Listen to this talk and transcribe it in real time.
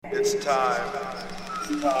It's time.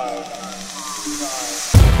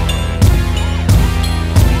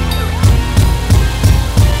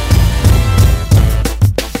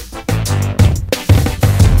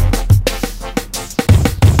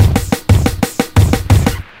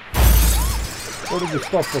 Where did you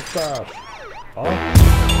stuff the stash? Huh?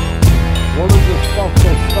 Where did you stuff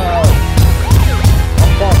the stash?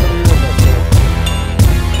 I'm talking to you, mister.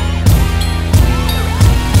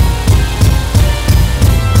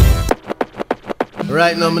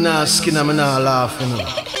 Right now, I'm not skin, I'm not laughing.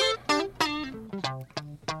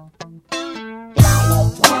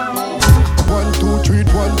 One, two,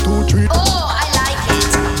 three. Oh, I like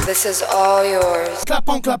it. This is all yours. Clap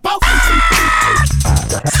on, clap out.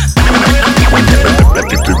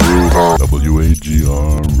 Get the groove on.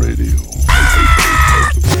 WAGR Radio.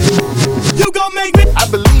 You gon' make me. I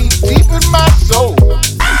believe deep in my soul.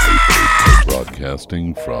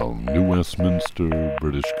 Broadcasting from New Westminster,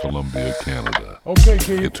 British Columbia, Canada. Okay,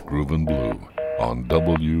 Keith. It's Groovin' Blue on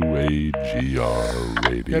WAGR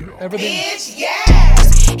Radio. Everything.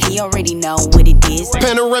 He already know what it is.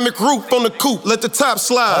 Panoramic roof on the coupe, let the top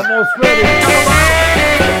slide. Almost ready.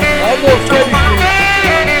 Almost ready,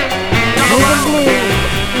 Keith. Groovin' Blue.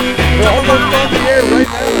 We're almost on the air right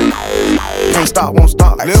now. Can't stop, won't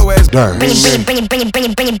stop. Like Lil West Dern. Bring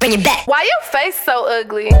it back. Why your face so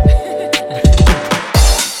ugly?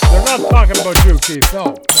 They're not talking about you, Keith.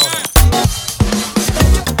 No.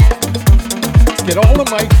 Get all the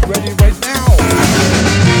mics ready right now.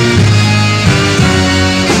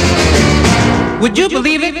 Would you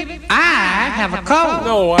believe it? I have a cold.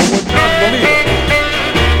 No, I would not believe it.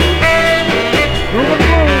 Groovin'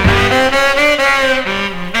 Blue.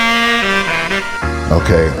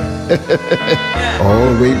 Okay. All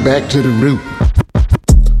the way back to the root.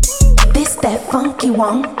 This that funky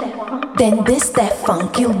one, then this that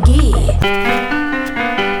funk you get.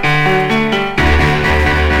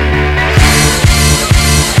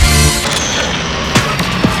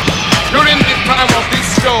 During the time of this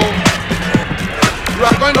show, you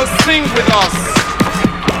are going to sing with us.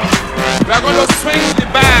 We are going to swing the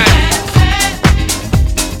band.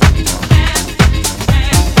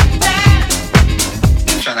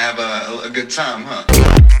 Trying to have a good time, huh?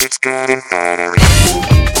 It's getting better.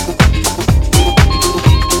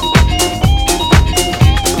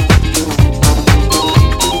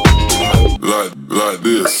 Like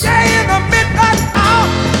this. Day in the midnight hour,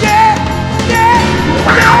 yeah.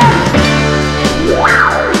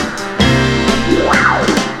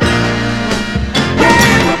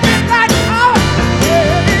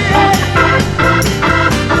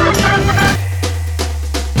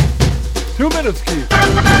 Minutes, Keith.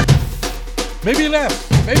 Maybe less.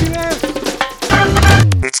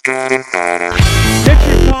 It's getting better. Get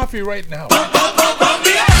your coffee right now.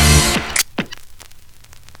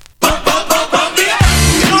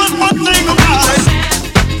 One thing about it.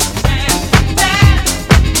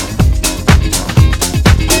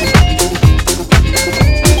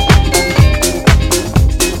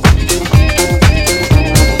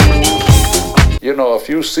 You know, if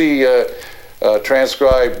you see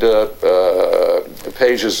transcribed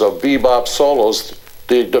pages of bebop solos,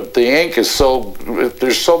 the ink is so,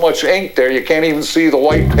 there's so much ink there you can't even see the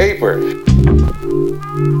white paper.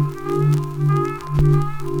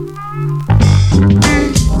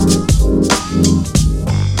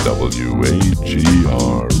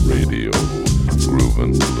 WAGR Radio,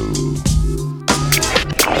 Groovin' Blue.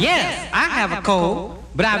 Yes, I have a cold,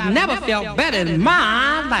 but I've never felt better in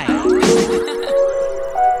my life.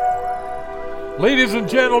 Ladies and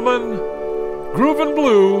gentlemen, Groovin'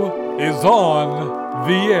 Blue is on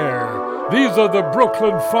the air. These are the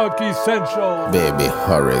Brooklyn Funk Essentials. Baby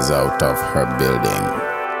hurries out of her building,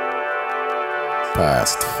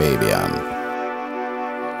 past Fabian,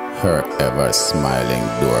 her ever-smiling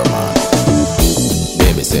doorman.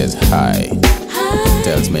 Baby says hi,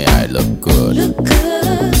 tells me I look good.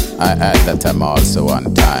 I add that I'm also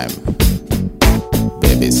on time.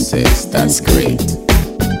 Baby says that's great,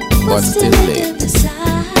 but still late.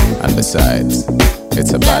 And besides,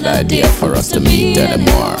 it's a bad idea for us to meet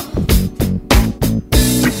anymore.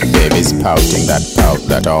 Baby's pouting that pout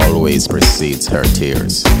that always precedes her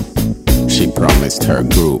tears. She promised her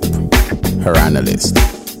group, her analyst,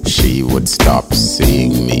 she would stop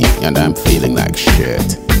seeing me, and I'm feeling like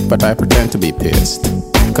shit. But I pretend to be pissed,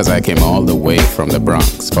 cause I came all the way from the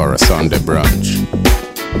Bronx for a Sunday brunch.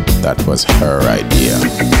 That was her idea.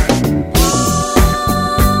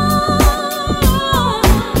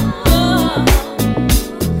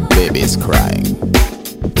 Baby's crying.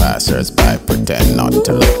 Passers-by pretend not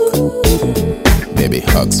to look. Baby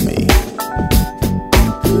hugs me,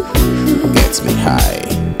 gets me high,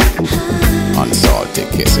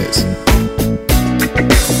 pretty kisses.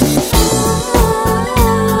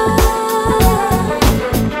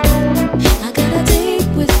 I got a date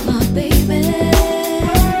with my baby.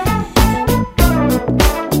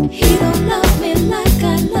 He don't love me like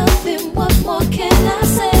I love him. What more can I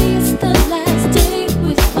say? It's the last date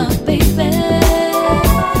with my baby.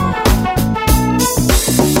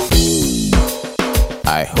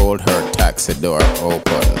 I hold her taxi door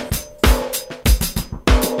open.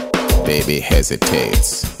 Baby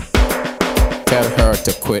hesitates. Tell her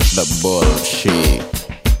to quit the bull. She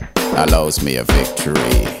allows me a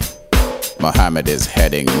victory. Mohammed is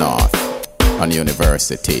heading north on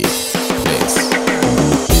University Place.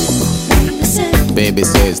 Baby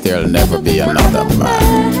says there'll never be another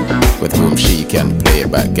man with whom she can play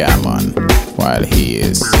backgammon while he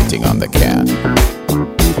is sitting on the can.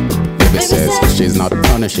 Baby says she's not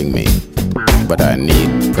punishing me, but I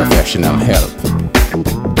need professional help.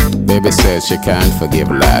 Baby says she can't forgive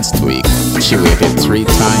last week. She waited 3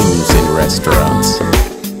 times in restaurants,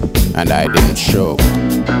 and I didn't show.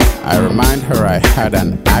 I remind her I had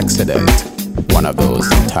an accident one of those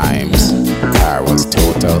times. Car was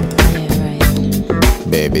totaled.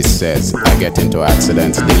 Baby says I get into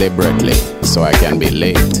accidents deliberately so I can be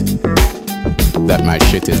late. That my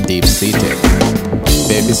shit is deep-seated.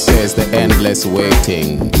 Baby says the endless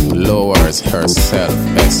waiting lowers her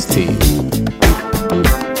self-esteem.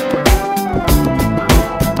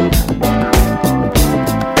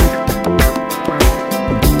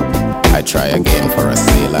 I try again for a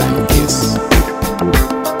saline kiss.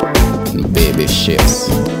 Baby shifts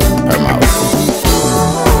her mouth.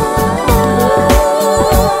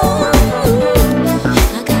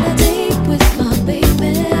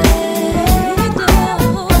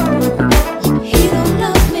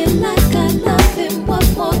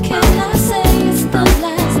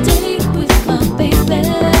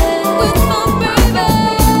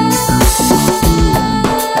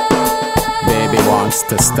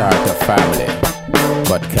 To start a family,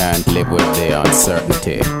 but can't live with the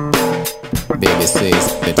uncertainty. Baby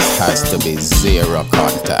says it has to be 0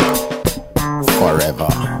 contact forever.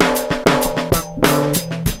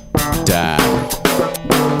 Damn,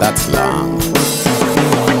 that's long.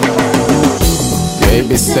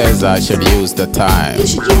 Baby says I should use the time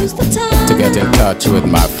to get in touch with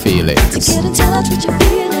my feelings. To get in touch with your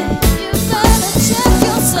feelings, you gotta check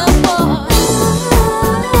yourself on.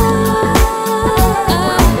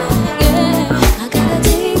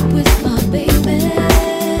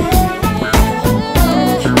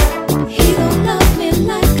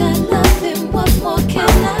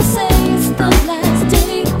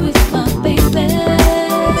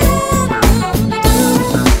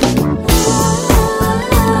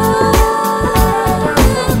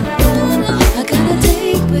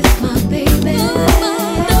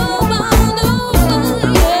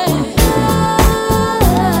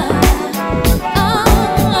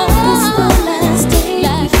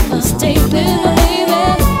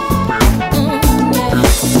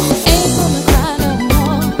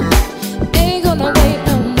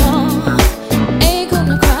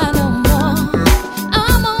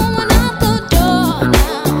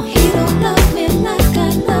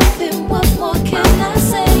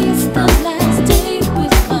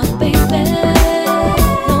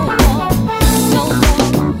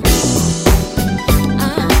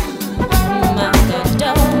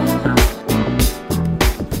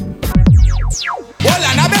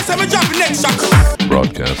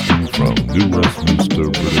 Broadcasting from New Westminster,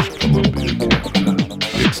 British Columbia, Canada.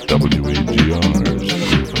 It's WAGR's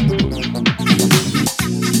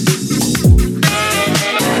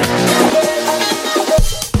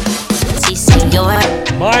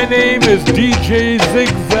My name is DJ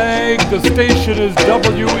Zigzag. The station is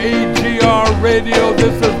WAGR Radio.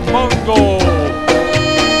 This is Mungo.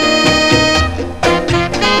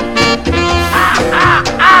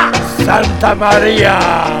 Santa Maria.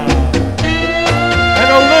 And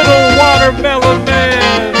a little watermelon man.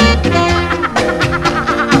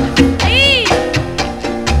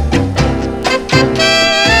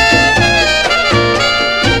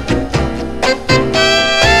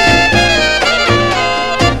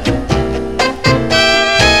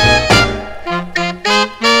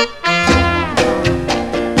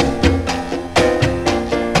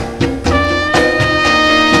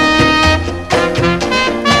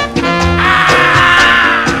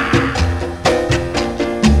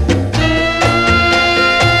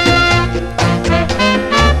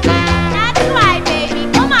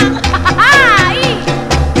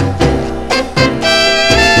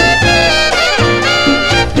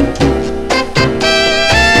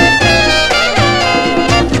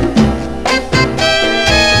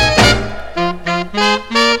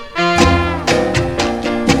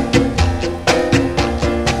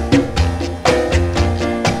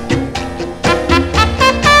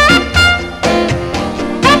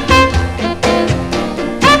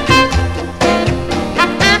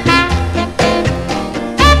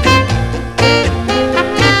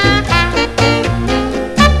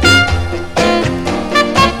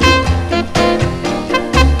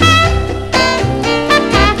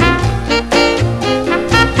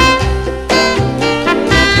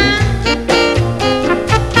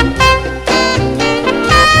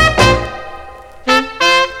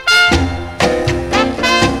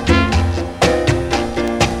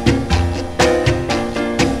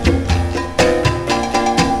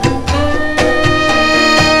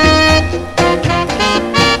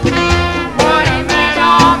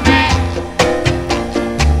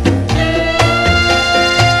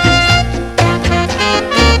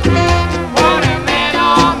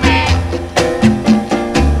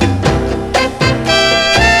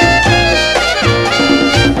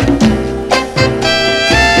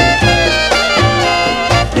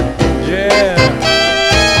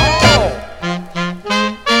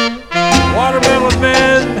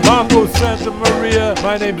 you.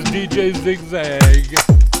 My name is DJ Zigzag.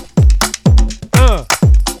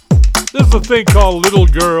 This is a thing called Little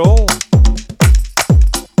Girl.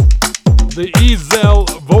 The Ezel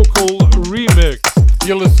vocal remix.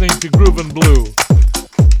 You're listening to Groovin' Blue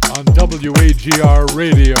on WAGR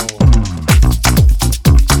Radio.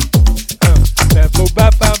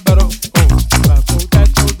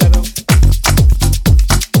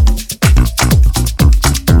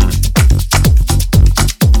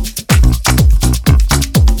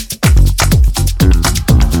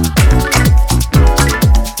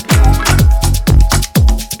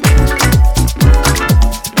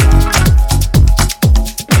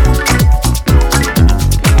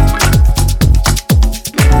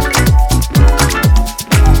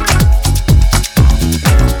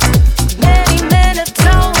 Many men have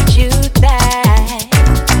told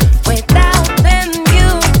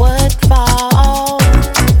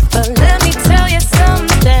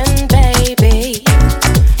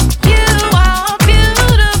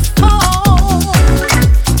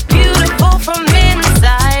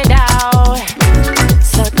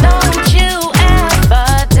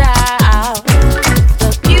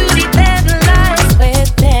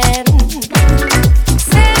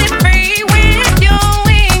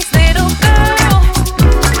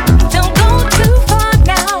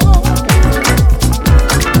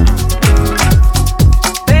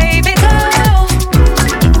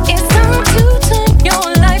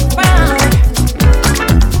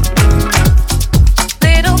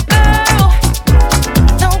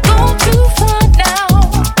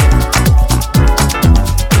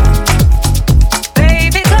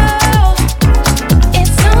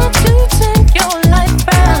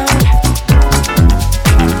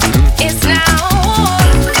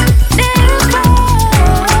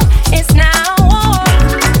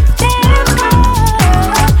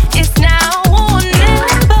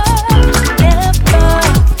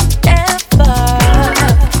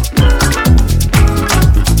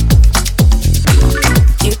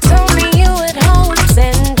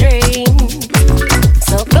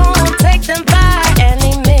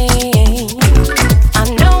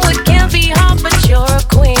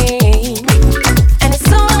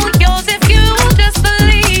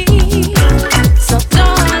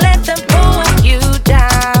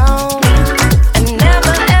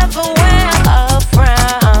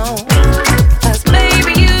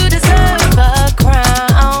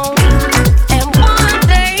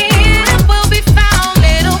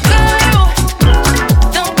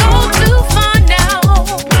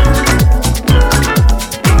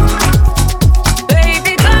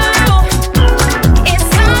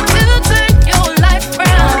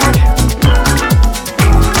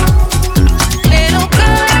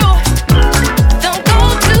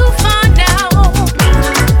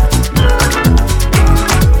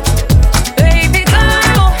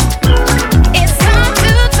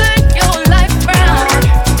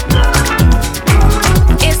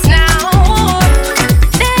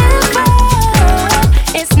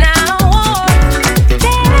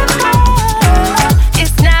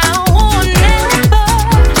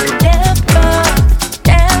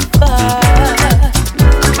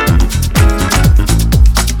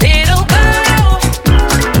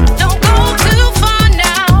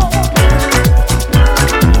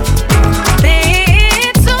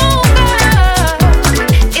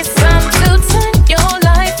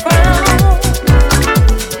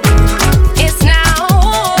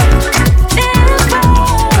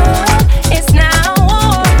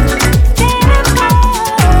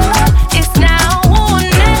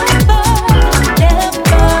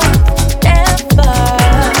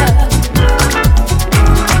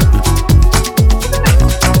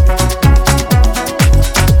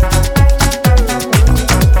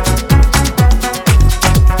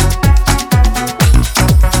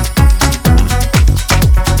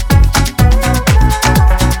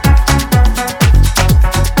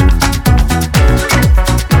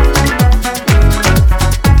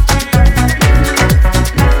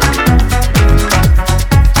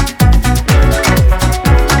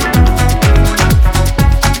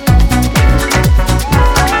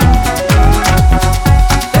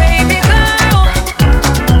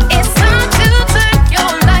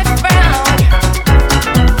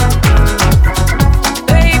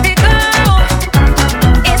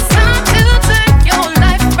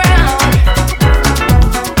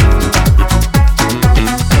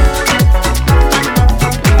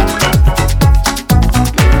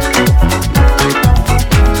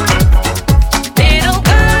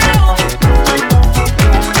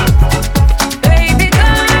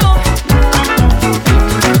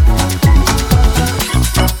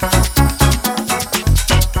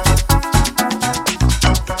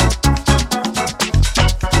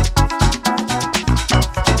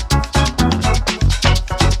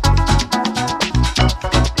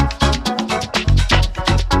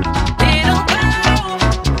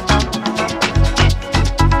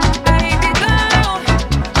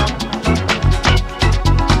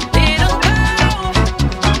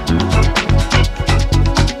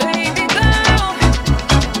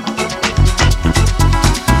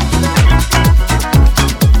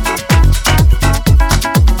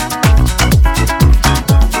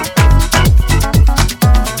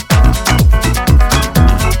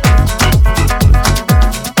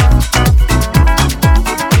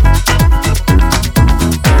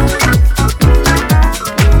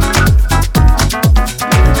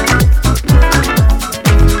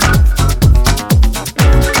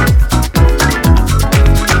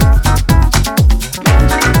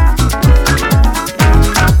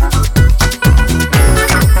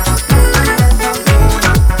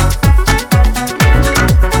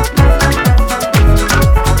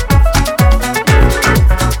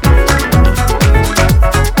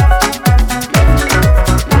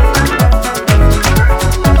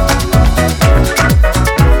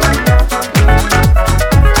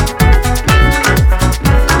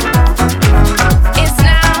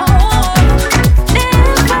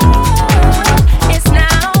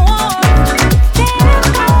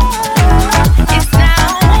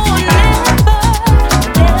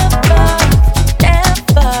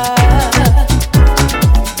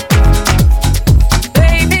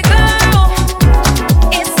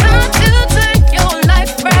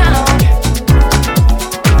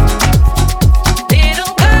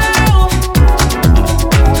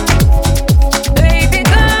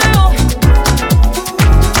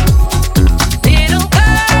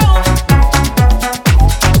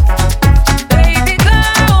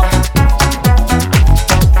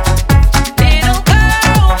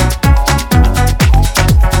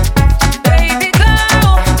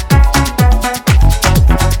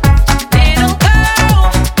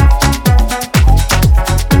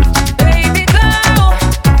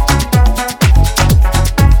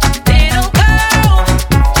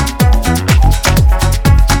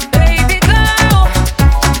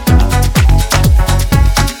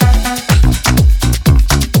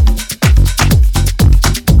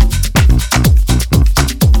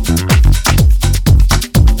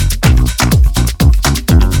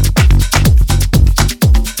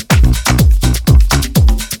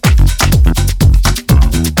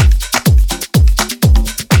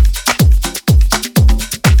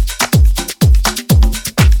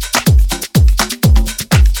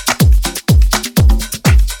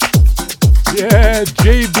had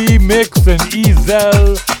JB Mix and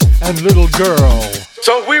Ezel and Little Girl.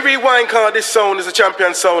 So we rewind, cause this sound is a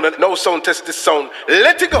champion sound and no sound test this sound.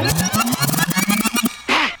 Let it go.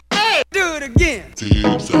 Hey, do it again.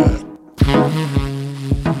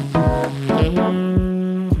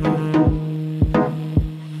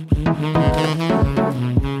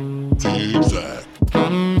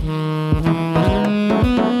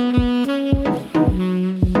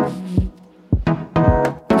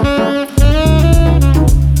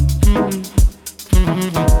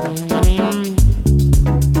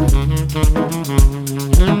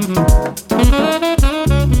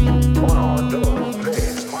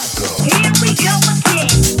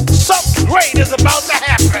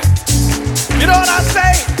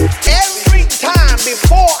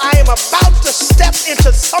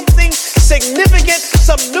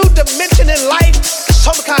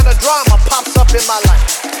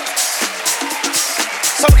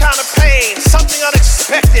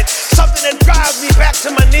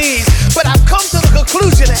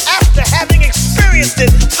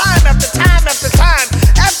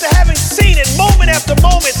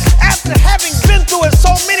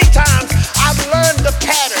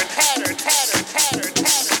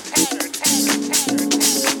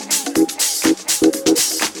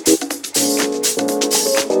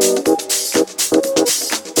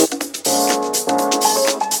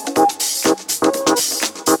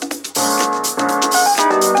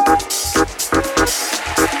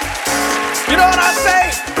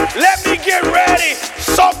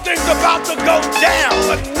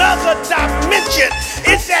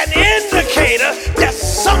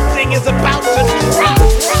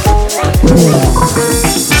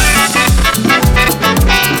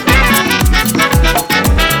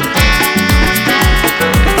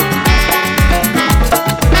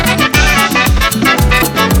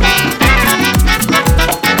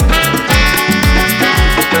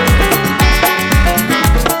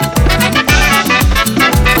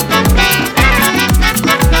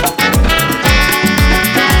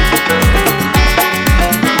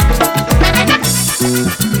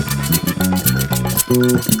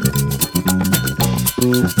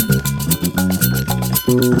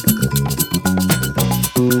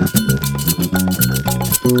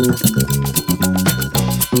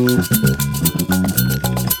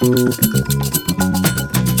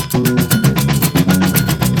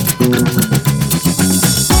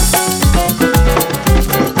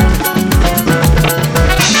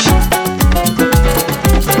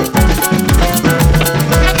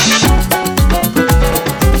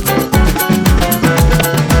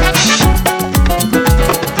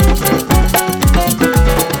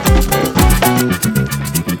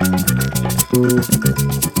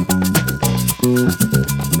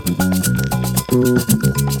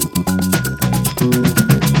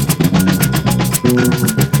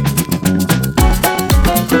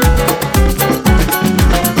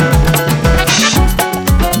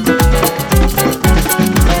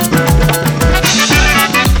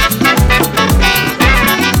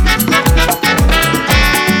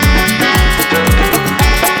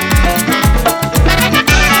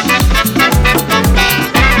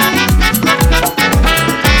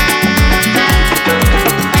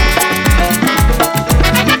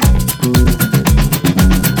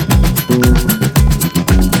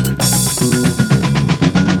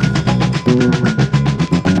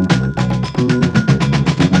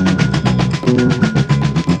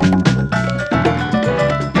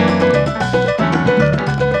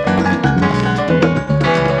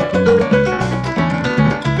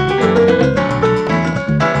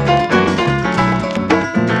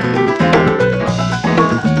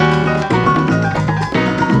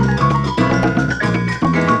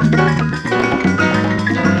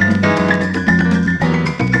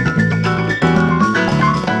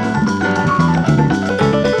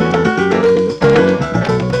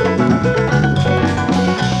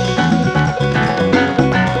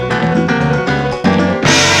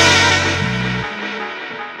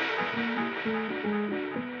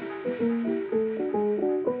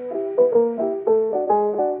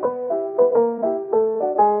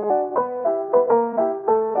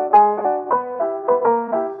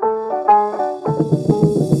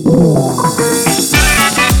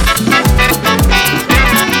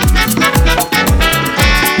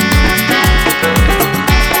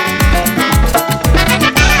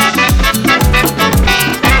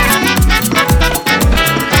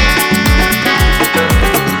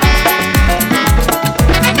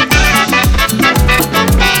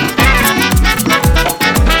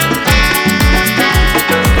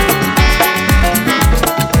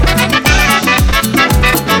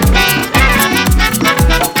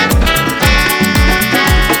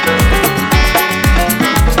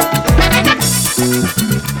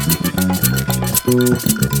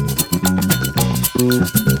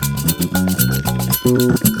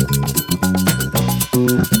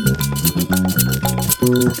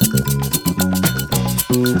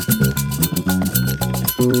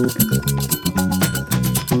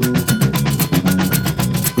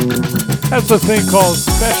 That's a thing called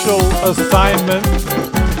Special Assignment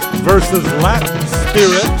versus Latin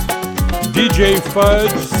Spirit. DJ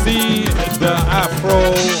Fudge, C the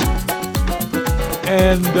Afro,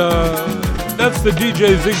 and that's the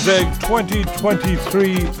DJ Zigzag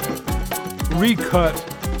 2023 recut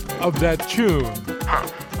of that tune.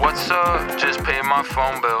 What's up? Just pay my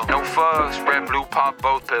phone bill. No fuss, red, blue, pop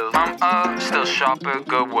both pills. I'm up, still shop at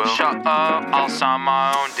Goodwill. Shut up, I'll sign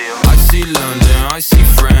my own deal. I see London, I see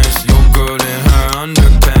France. Your girl in her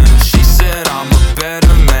underpants. She said I'm a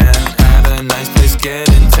better man. At a nice place,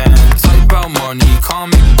 getting tan. Type about money,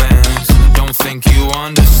 comic bands. Don't think you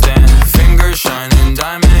understand. Fingers shining,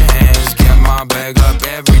 diamond hands. Get my bag up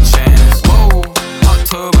every chance. Whoa, hot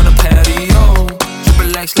tub on a patio.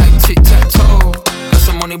 Triple X like tic-tac-toe.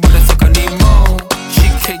 Some money, but I think I need more. She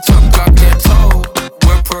cake chop, got ghetto.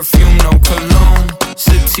 Wear perfume, no cologne.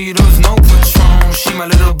 Sip Tito's, no Patron. She my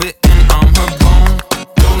little bit and I'm her bone.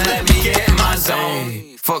 Don't let me get in my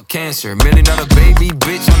zone. Fuck cancer, $1 million baby,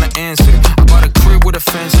 bitch, I'm the answer. I bought a crib with a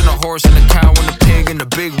fence and a horse and a cow and a pig and a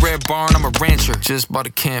big red barn. I'm a rancher. Just bought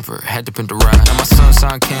a camper, had to pin the ride. Now my son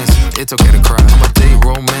signed cancer, it's okay to cry. I'm a date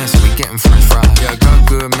romancer, we getting french fries. Yeah, I got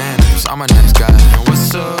good manners, I'm a nice guy. And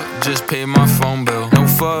what's up? Just pay my phone bill. No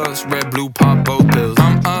fuss, red, blue, pop both pills.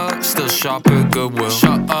 I'm up, still shop at Goodwill.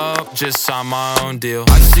 Shut up, just sign my own deal.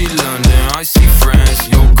 I see London, I see France.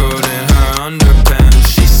 Your girl in her underpants.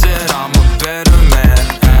 She said I'm a better man.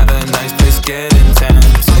 At a nice place, getting tan.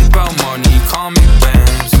 Talk about money, comic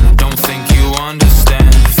bands. Don't think you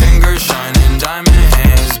understand. Fingers shining, diamond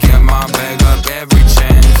hands. Get my bag up every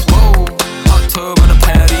chance. Whoa, hot tub on a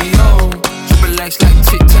patio. Triple X like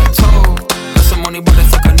tic-tac-toe. Got some money, but I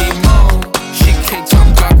think I need more. She cake chop,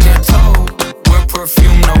 got ghetto. Wear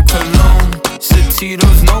perfume, no cologne. Sip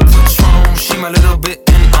Tito's, no Patron. She my little bit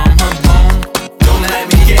and I'm her bone. Don't let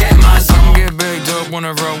me get my zone. Get bagged up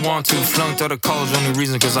whenever I want to. Flunked out of college, only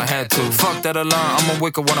reason cause I had to. Fuck that alarm, I'ma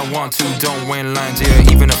wake up when I want to. Don't wait in lines,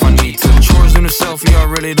 yeah, even if I need to. Chores in the selfie, I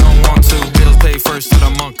really don't want to. Bills pay first of the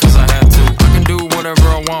month cause I had to. I can do whatever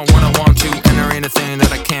I want when I want to. And there ain't a thing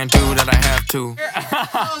that I can't do that I have to.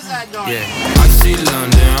 Yeah. I see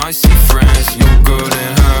London, I see France. Your girl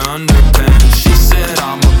in her underpants. She said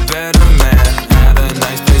I'm a better man. At a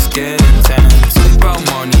nice place, getting tan. Talk about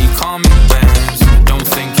money, comic bands. Don't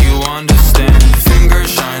think you understand.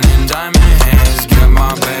 Fingers shining, diamond hands. Get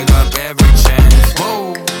my bag up every chance.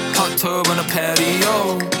 Whoa, hot tub on a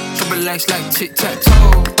patio. Triple X like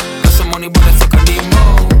tic-tac-toe. Got some money, but I think I need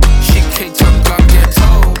more. She cake chop, got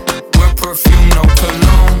ghetto. Wear perfume, no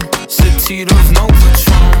cologne. Sip Tito's, no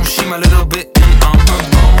Patron. She my little bit and I'm her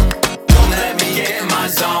bone. Don't let me get in my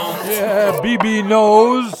zone. Yeah, BB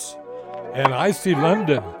knows. And I see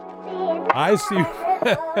London. I see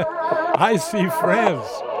I see France.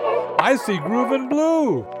 I see Groovin'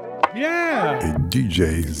 Blue. Yeah. A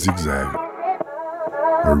DJ Zigzag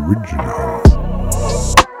original.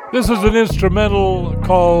 This is an instrumental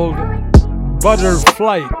called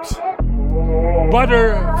Butterflight.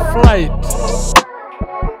 Butterflight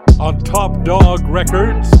on Top Dog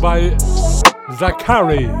Records by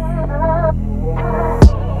Zachary.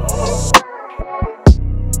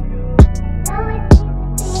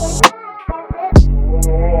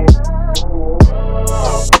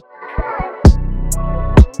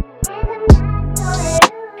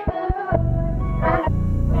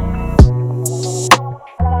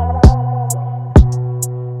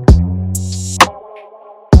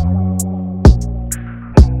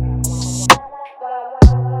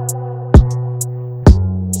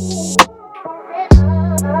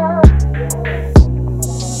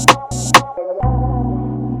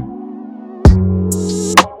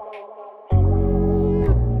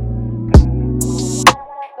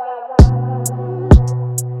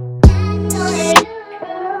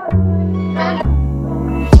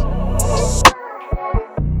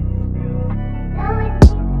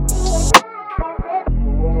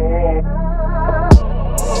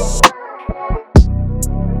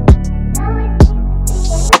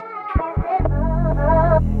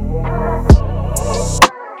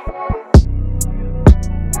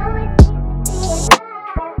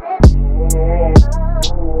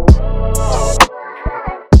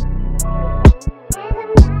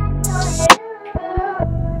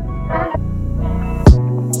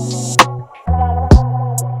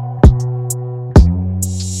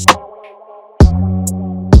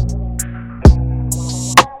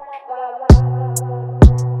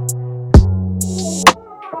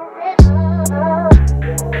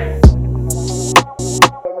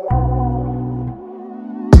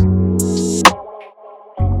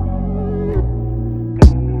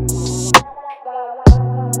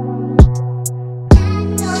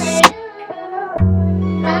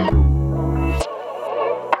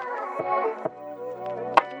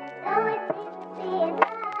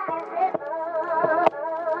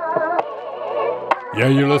 Yeah,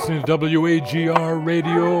 you're listening to WAGR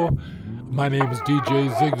Radio. My name is DJ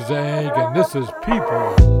Zigzag, and this is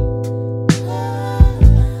People.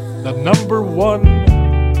 The number one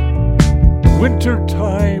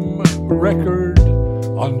wintertime record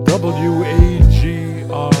on WAGR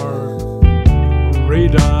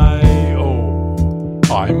Radio.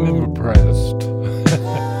 I'm impressed.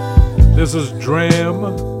 This is Dram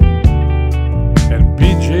and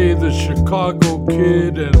BJ the Chicago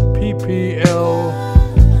Kid and PPL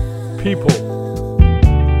People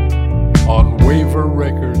on Waiver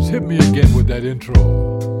Records. Hit me again with that intro.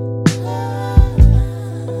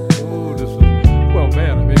 Oh, this is, well,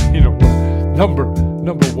 man, I mean, you know, number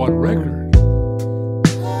one record.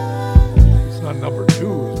 It's not number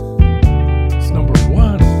two. It's number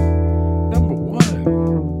one. Number one.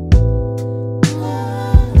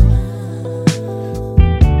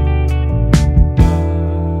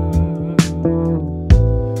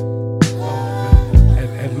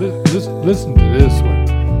 Listen to this one.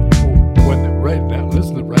 Right now,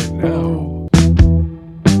 listen to right now.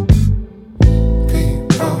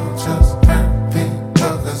 People just hurt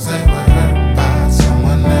people 'cause they were hurt by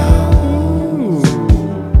someone else.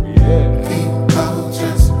 Yeah. People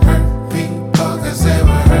just hurt people 'cause they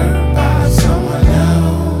were hurt by someone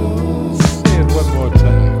else. Say it one more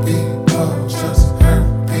time. People just hurt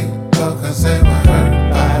people 'cause they were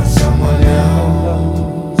hurt by someone else.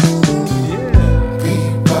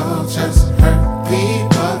 Just hurt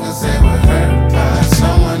people 'cause they were hurt by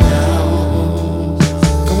someone else.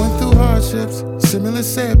 Going through hardships, similar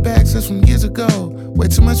setbacks as from years ago. Way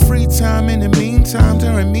too much free time in the meantime.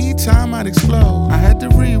 During me time, I'd explode. I had to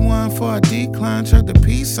rewind for a decline. Chuck the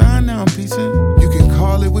peace sign, now I'm piecing. You can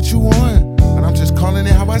call it what you want, but I'm just calling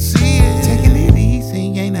it how I see it. Taking it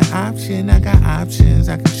easy ain't an option. I got options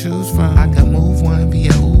I can choose from. I can move one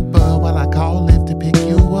via Uber while I call Lyft to pick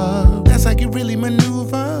you up. That's like you really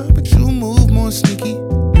maneuver, but you move more sneaky.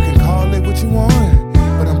 You can call it what you want,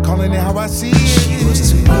 but I'm calling it how I see it. She was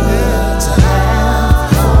too good to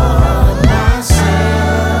have for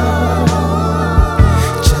myself.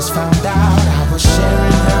 Just found out I was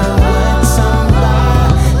sharing her with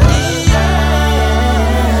somebody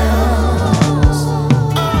else.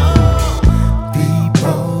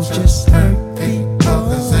 People just hurt people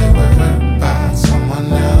 'cause they were hurt by someone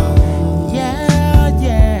else.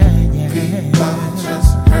 People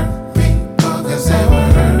just hurt people 'cause they were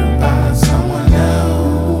hurt by someone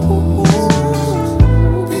else.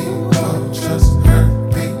 People just hurt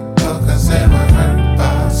people 'cause they were hurt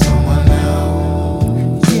by someone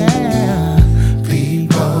else. Yeah.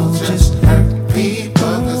 People just hurt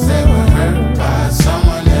people 'cause they were hurt by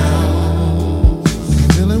someone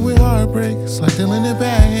else. Dealing with heartbreak, it's like dealing it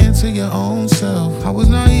back into your own self. I was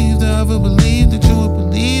naive to ever believe that you would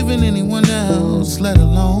believe in anyone else, let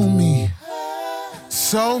alone me.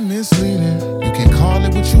 So misleading. You can call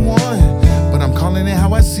it what you want, but I'm calling it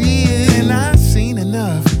how I see it. And I've seen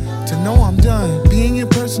enough to know I'm done being your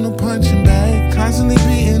personal punching bag, constantly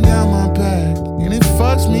beating down my back, and it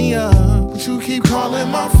fucks me up. But you keep calling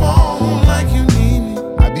my phone like you need me.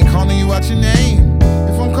 I be calling you out your name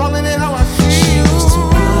if I'm calling it how I see it. She was too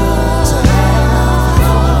good to have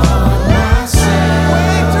for myself.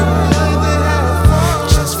 Way too good to have for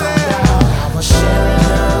just found out I was sharing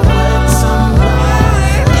her with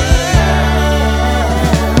somebody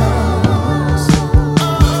else.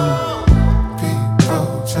 People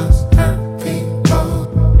just hurt people.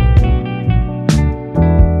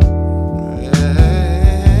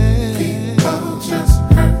 People just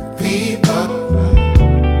hurt people.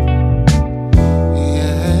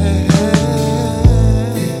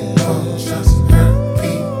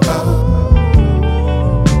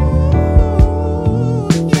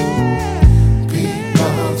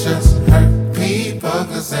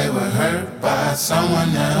 They were hurt by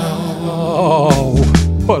someone else. Oh,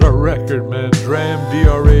 what a record, man. Dram,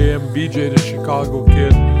 DRAM, BJ the Chicago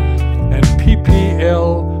Kid, and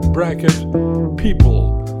PPL bracket,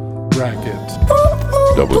 People bracket.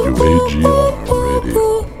 WAGR Radio.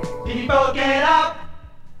 People get up,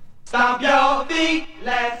 stomp your feet,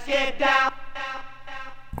 let's get down.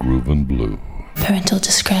 Groovin' Blue. Parental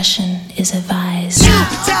discretion is advised. You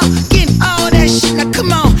talking all that shit, now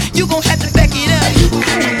come on, you gon' have to back it up.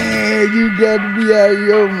 Hey, you got to be out of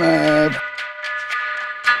your mind.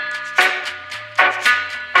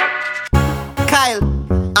 Kyle,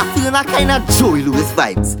 I feel that kind of Joey Lewis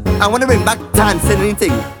vibes. I want to bring back dancing and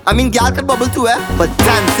anything. I mean, y'all can bubble too, but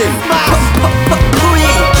dancing.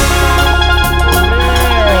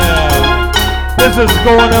 This is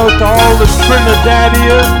going out to all the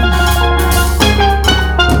Trinidadians.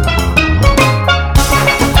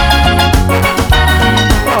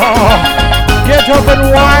 Oh, get Get up and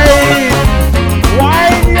wine.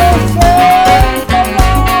 Wine yourself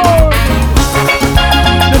alone.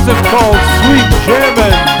 This is called Sweet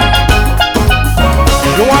German.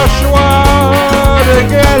 Joshua de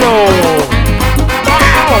Ghetto.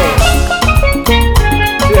 Wow.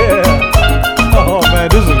 Yeah. Oh man,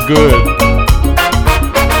 this is good.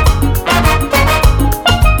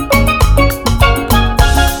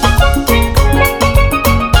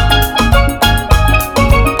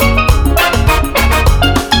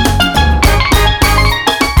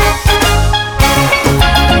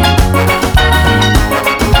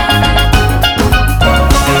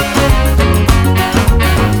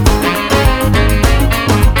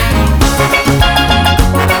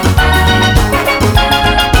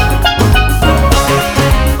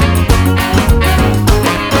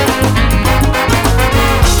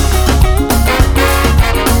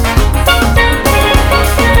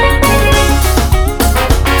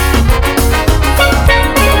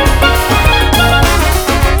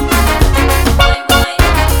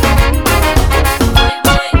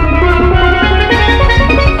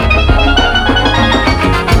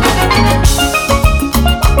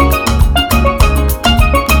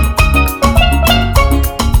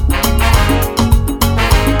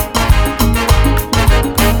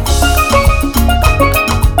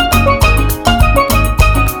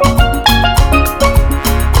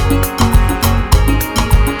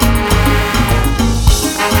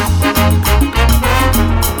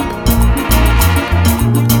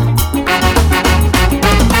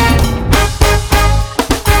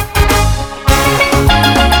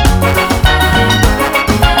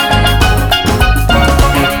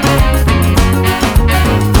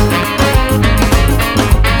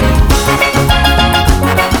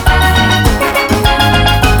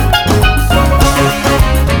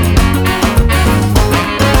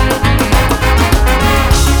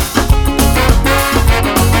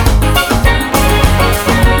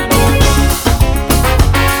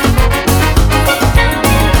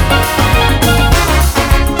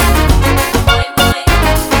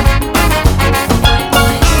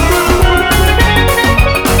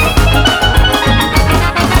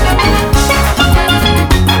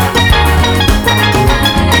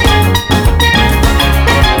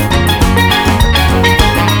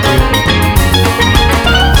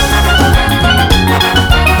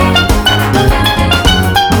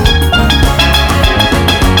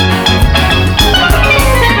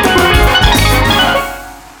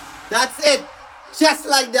 Just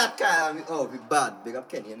like that kind. Oh, we bad. Big up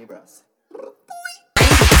Kenny and the brass.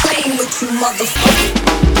 Playing with you, motherfucker.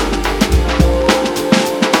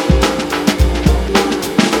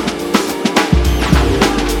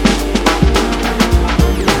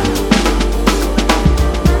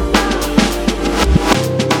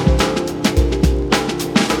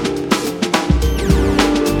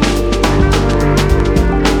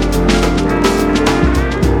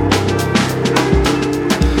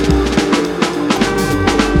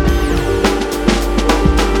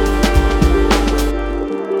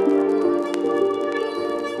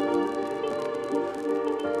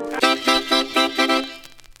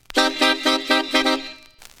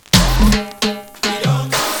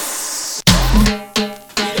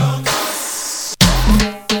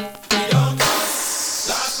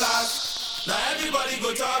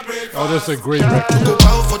 Oh, that's a great record.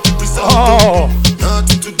 Oh,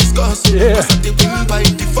 yeah.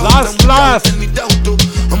 Last.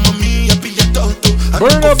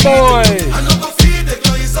 Burna Boy.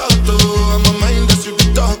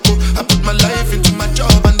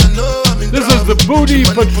 This is the Booty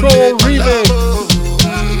Patrol remix.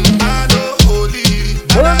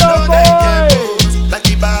 Burna Boy.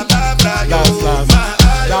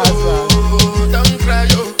 Last.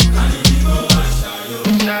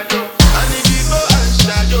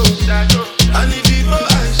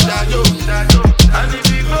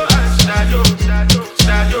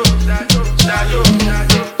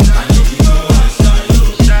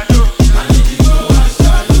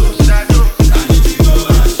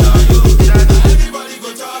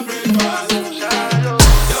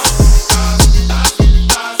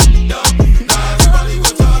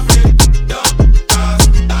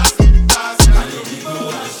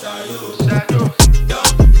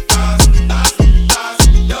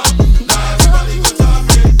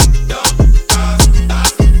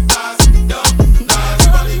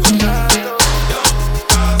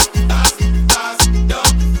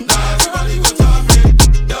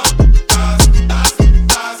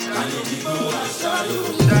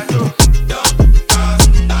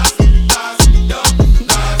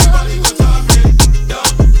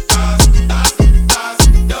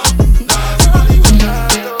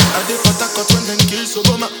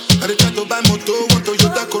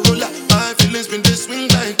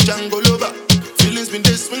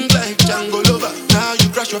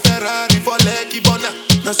 Porsche Ferrari for Lucky Bona.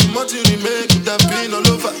 Now so much you make could have been all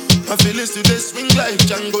over. My feelings today swing like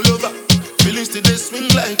Django Lover. Feelings today swing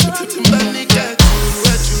like Timbani cat.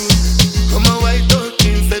 You, come on, why don't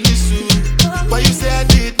you Fendi suit? Why you say I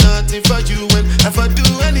did nothing for you when if I do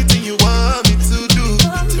anything you want me to do?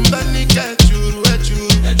 Timbani cat, you,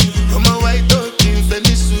 come on, why don't you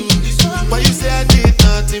Fendi suit? Why you say I did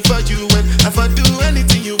nothing for you when if I do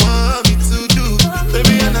anything you want me to do?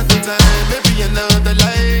 Maybe another time, maybe another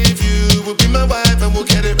life. You will be my wife and we'll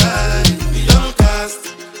get it right. Young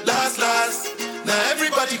cast, last. Now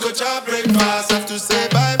everybody go job breakfast. Have to say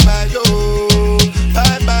bye bye yo,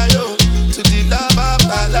 to the love of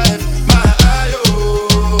my life. My yo,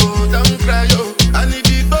 don't cry yo. I need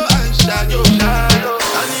people and shine yo. I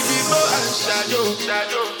need people and shine yo.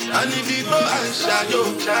 I need people and shine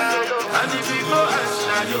yo. I need people and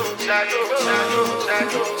shine yo. I need people and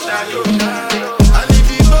shine yo. I need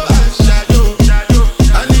people and shine yo.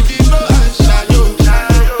 I need people and shine yo.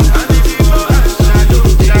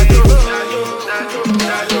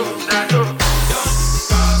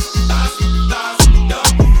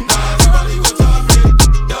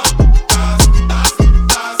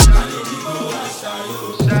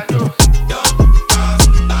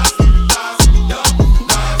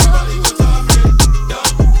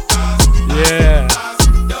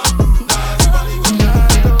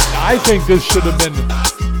 I think this should have been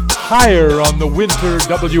higher on the winter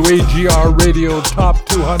WAGR radio top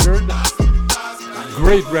 200.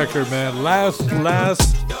 Great record, man. Last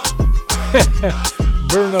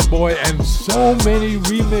Burna Boy, and so many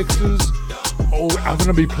remixes. Oh, I'm going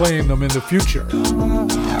to be playing them in the future.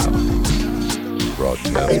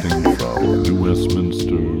 Broadcasting from New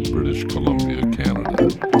Westminster, British Columbia, Canada.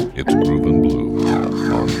 It's Groovin' Blue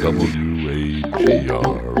on WAGR Radio.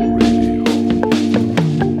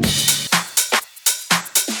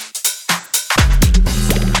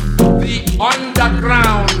 The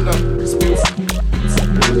underground.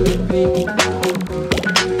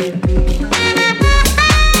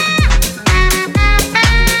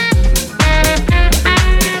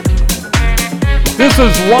 This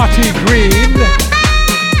is Wattie Green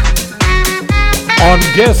on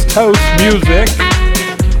Guest House Music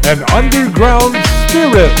and Underground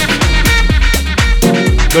Spirit.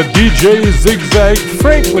 The DJ Zigzag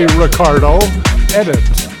Frankly Ricardo edit.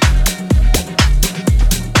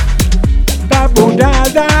 Babu da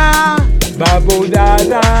da, babu da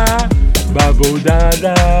da, babu da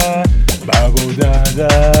da, babu da da.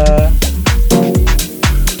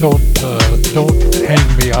 Don't hang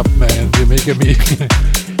me up, man.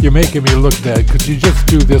 You're making me look bad. Could you just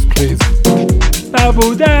do this, please?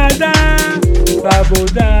 Babu da da, babu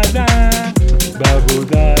da da, babu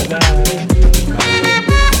da da.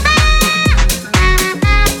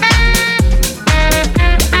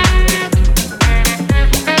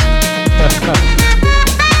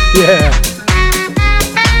 Yeah.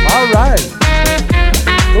 All right.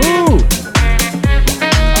 Ooh.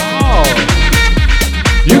 Oh.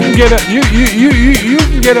 You can get up. You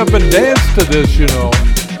can get up and dance to this. You know.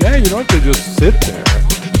 Yeah. You don't have to just sit there.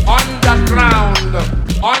 Underground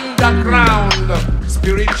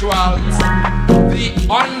spirituals. The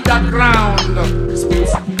underground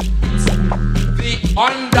spirituals.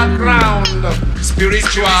 Underground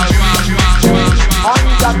spirituals.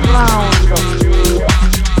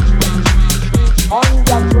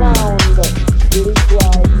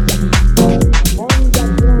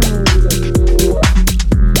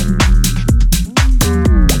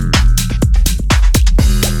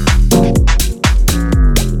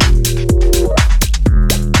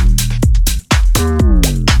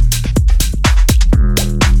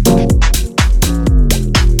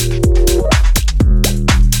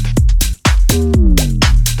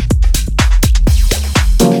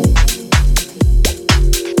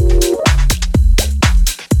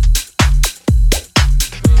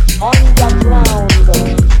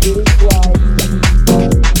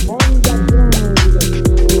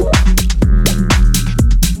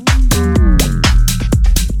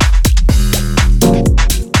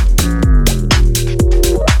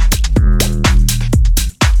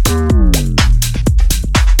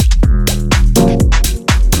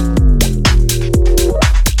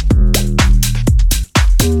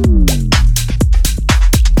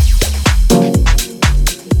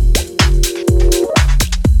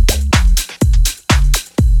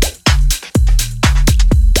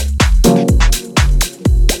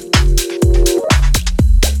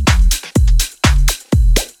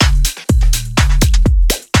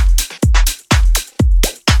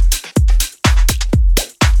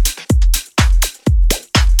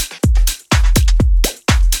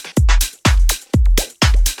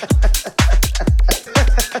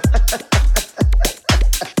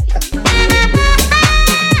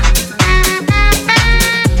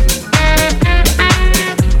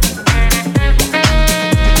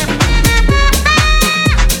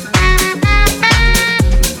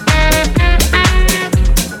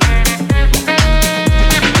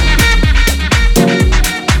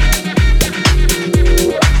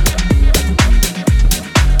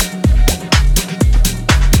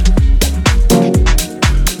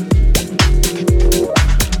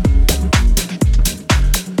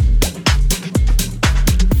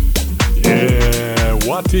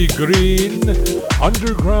 Billy Green,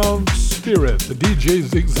 Underground Spirit, the DJ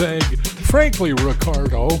Zigzag, Frankly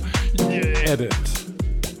Ricardo, edit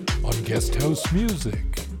on Guest House Music.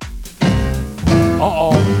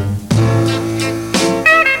 Uh-oh.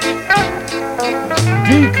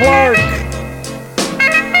 D. Clark,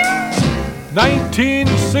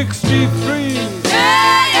 1963.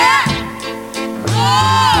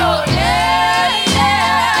 Oh,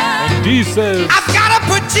 yeah. And D says, I've gotta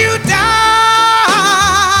put you down.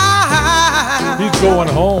 he's going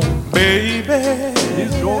home. Baby. They're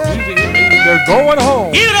going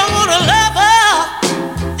home. You don't want a lover,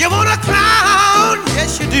 you want a clown.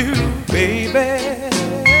 Yes, you do, baby.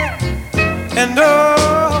 And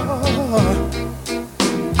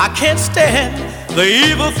I can't stand the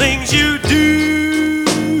evil things you do.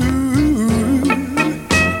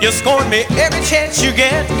 You scorn me every chance you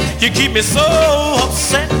get. You keep me so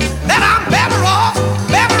upset that I'm better off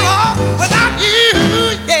without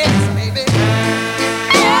you. Yes, baby.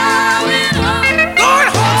 Going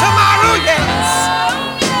home tomorrow, yes.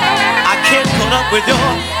 I can't put up with your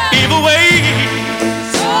evil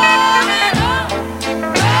ways.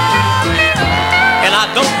 And I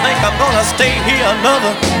don't think I'm gonna stay here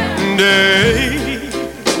another day.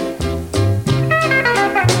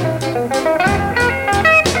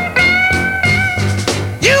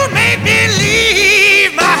 You made me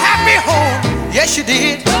leave my happy home. Yes, you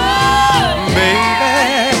did, baby.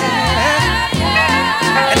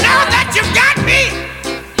 And now that you've got me,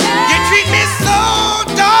 you treat me so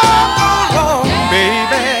doggone wrong,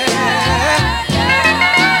 baby.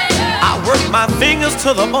 I work my fingers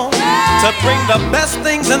to the bone to bring the best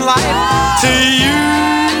things in life to you.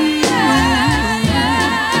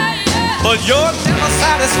 But you're never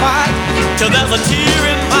satisfied till there's a tear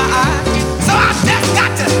in my eye. So I just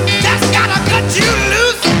gotta cut you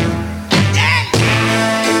loose. Yeah.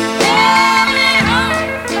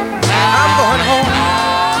 I'm going home.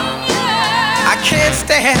 I can't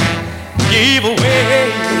stand your evil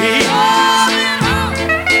ways.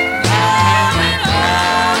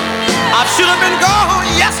 I should have been gone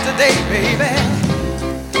yesterday, baby.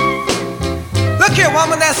 Look here,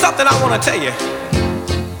 woman, there's something I want to tell you.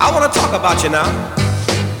 I want to talk about you now.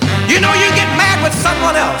 You know you get mad with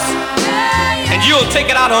someone else, and you'll take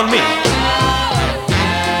it out on me.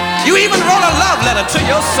 You even wrote a love letter to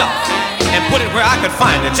yourself and put it where I could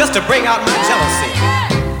find it, just to bring out my jealousy.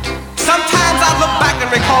 Sometimes I look back and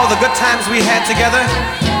recall the good times we had together.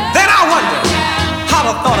 Then I wonder how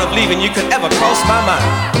the thought of leaving you could ever cross my mind.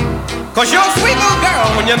 Cause you're a sweet little girl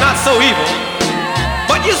when you're not so evil,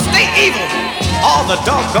 but you stay evil all the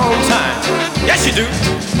doggone time. Yes, you do.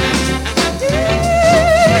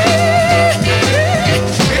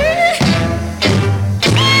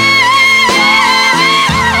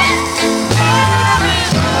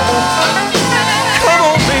 Come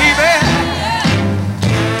on, baby.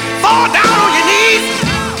 Fall down on your knees.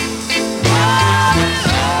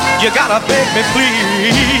 You gotta beg me,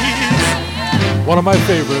 please. One of my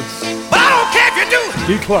favorites. But I don't care if you do.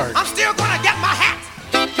 D. Clark. I'm still gonna get my hat.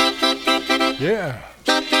 Yeah.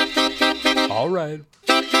 All right.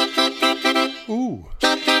 Ooh.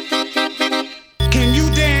 Can you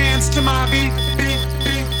dance to my beat?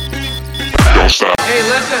 Don't stop. Hey,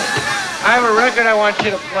 listen. I have a record I want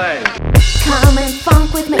you to play. Come and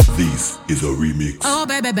funk with me. This is a remix. Oh,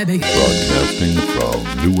 baby, baby. Broadcasting from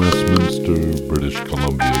New Westminster, British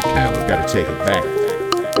Columbia, Canada. Gotta take it back.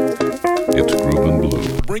 It's Groovin' Blue.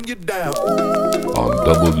 Bring it down. On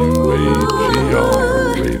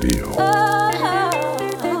WAGR Radio.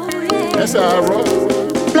 That's how I roll.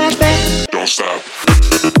 Black band. Don't stop.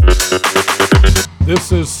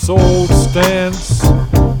 This is Soul Stance.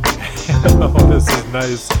 Oh, this is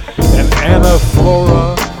nice. And Anna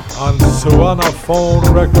Flora on Suana Phone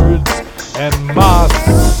Records and Mas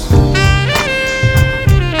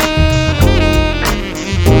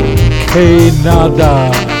K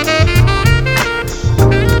Nada.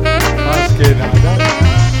 Mas K Nada.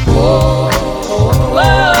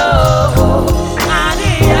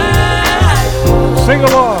 Sing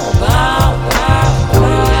along.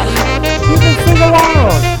 You can sing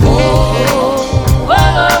along.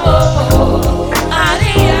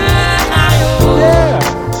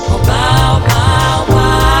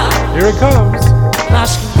 Here it comes.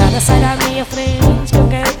 Acho que nada sai da minha frente que eu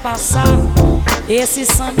quero passar. Esse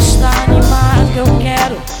samba está animado que eu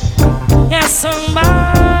quero é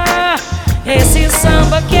sambar. Esse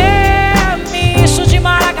samba que é misto de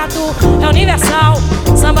maracatu é universal.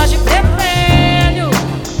 Samba de preto velho,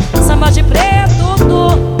 samba de preto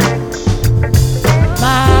tu.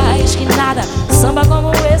 Mais que nada, samba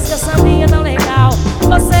como esse, essa sambinha tão legal.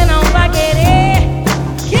 Você não vai querer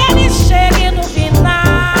que ele chegue no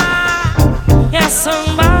final.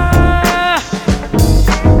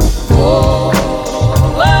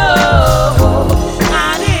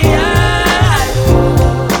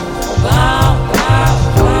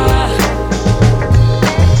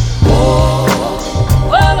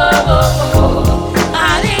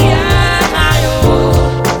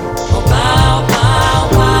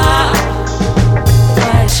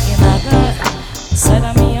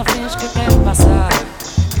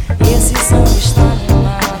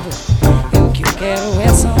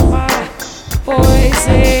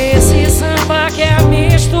 Esse samba que é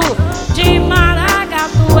misto de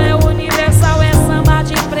maracatu, é universal, é samba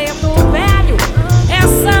de preto velho, é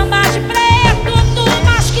samba de preto, tu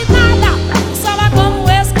mais que nada. Um samba como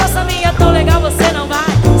esse, com essa minha tão legal, você não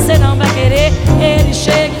vai querer. Ele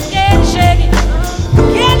chegue, que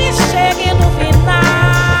ele chegue no final.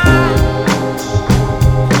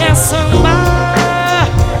 É samba,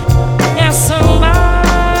 é samba.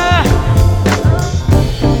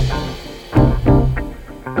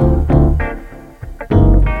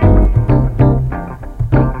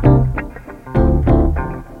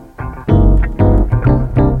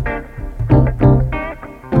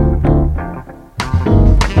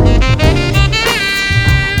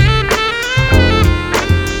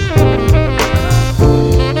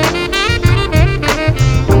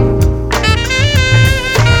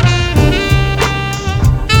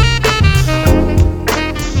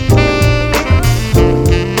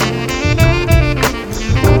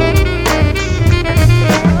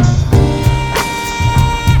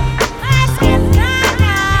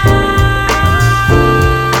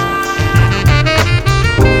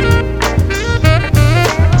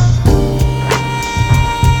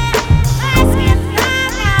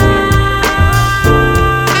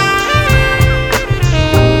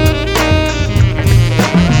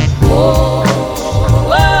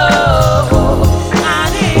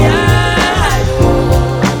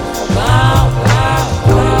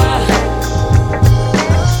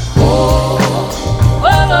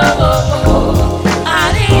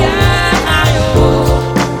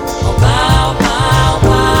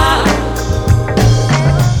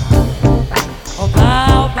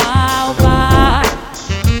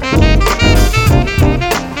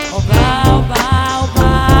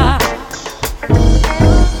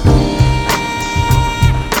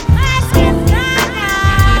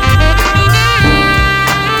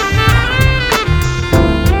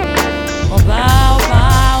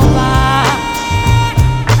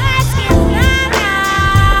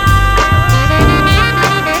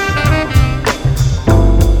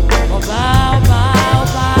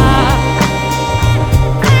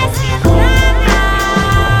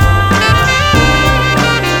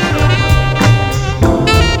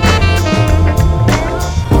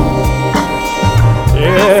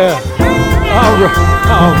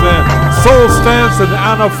 Oh man, Soul Stance and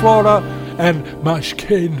Anna Flora and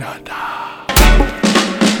Mashkenada.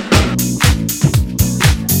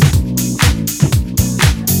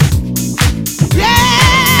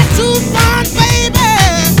 Yeah, too fun, baby.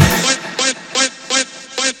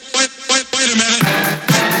 Wait a minute.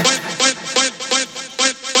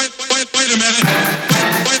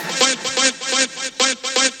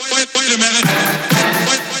 Wait a minute.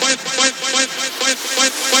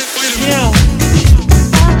 Yeah.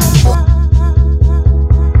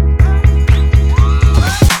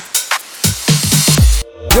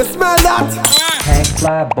 You smell that? Tank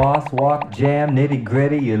fly, boss walk, jam, nitty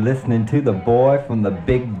gritty. You're listening to the boy from the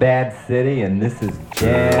big bad city, and this is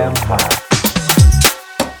Jam Hot.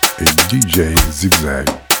 A DJ Zigzag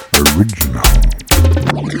original.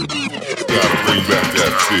 Gotta bring back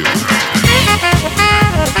that feel.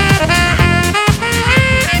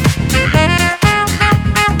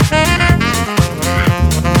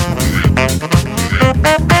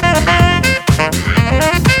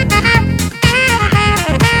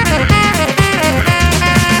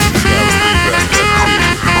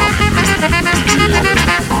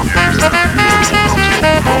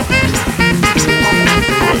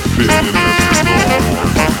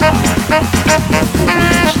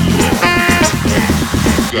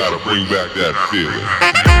 Gotta bring back that feeling.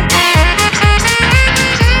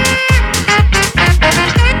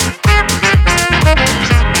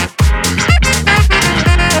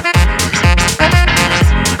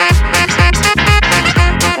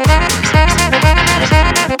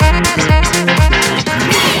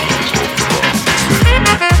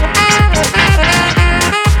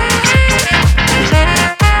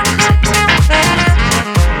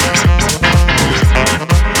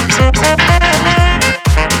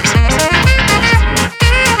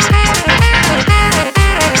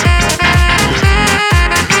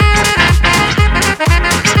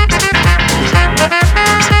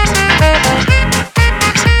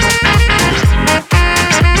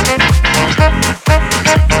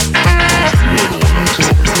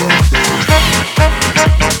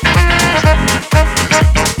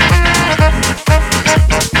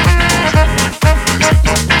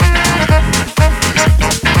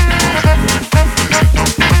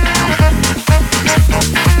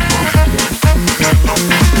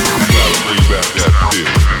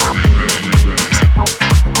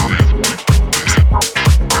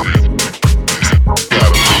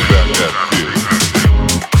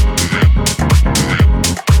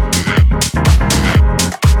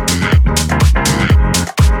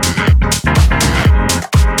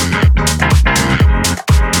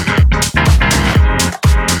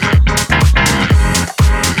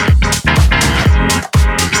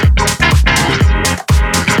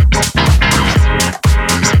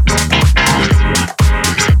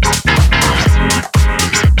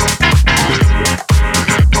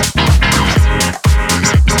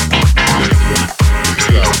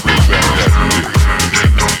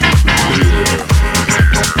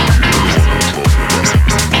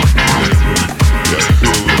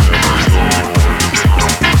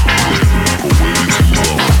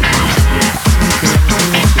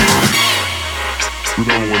 You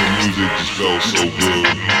know when the music just felt so good.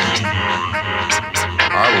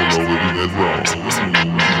 I don't know what we did wrong.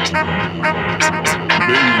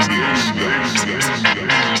 Maybe we need to stop.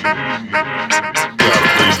 Gotta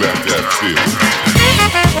bring back that feeling.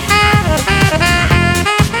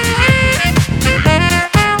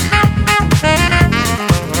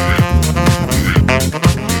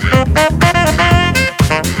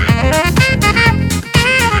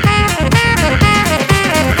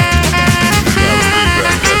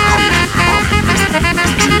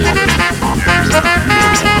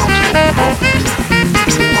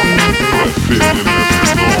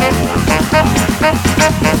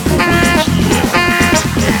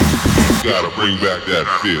 Gotta bring back that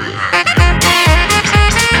feeling.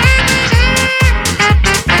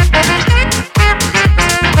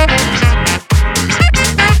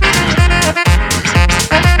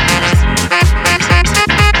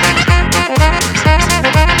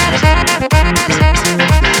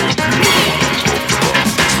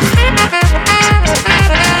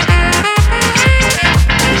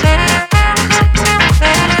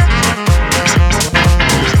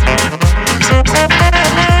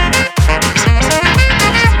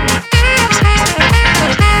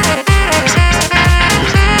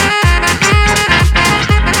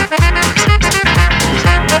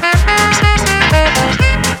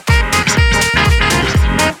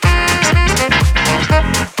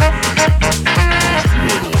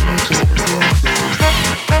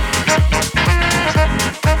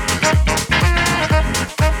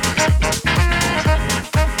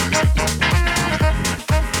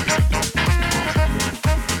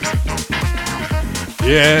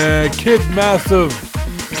 Yeah, Kid Massive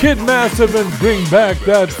and bring back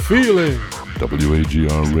that feeling.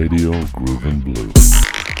 WAGR Radio, Groovin' Blue.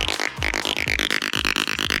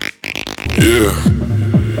 Yeah.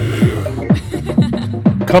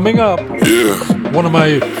 Coming up, one of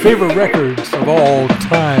my favorite records of all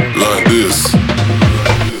time. Like this.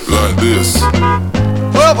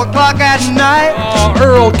 12 o'clock at night.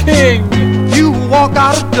 Earl King. You walk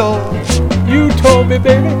out the door. You told me,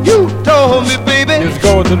 baby. You told me, baby. You was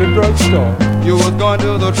going to the drugstore. You was going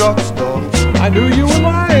to the drugstore. I knew you were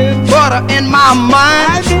lying. But in my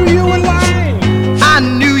mind, I knew you were lying. I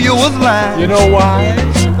knew you was lying. You know why?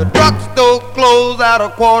 The drugstore closed at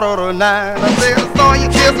 8:45. I said I saw you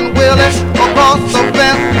kissing Willie across the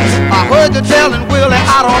fence. I heard you telling Willie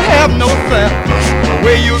I don't have no sense. The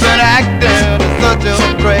way you been acting is such a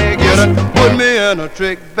drag. You done put me in a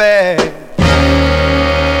trick bag.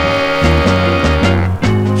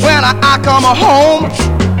 When I come home,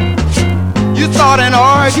 you start an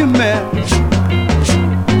argument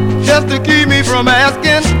just to keep me from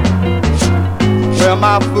asking where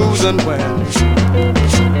my food and when.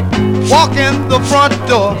 Walk in the front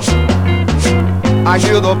door, I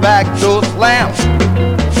hear the back door slam.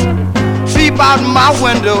 Peep out my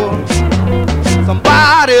window,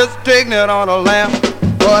 somebody's taking it on a lamp.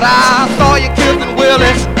 But I saw you kissing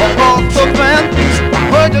Willie across the fence. I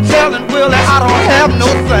heard you telling Willie I don't have no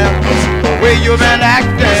sense. The way you been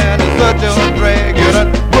acting is such a drag. You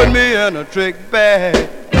done put me in a trick bag.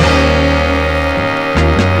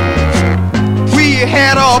 We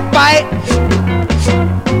had a fight,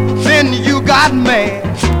 then you got mad.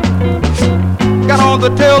 Got on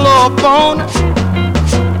the telephone,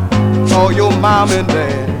 saw your mom and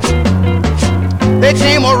dad. They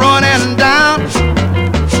came running down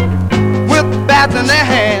with bats in their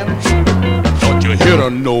hands. Don't you hear her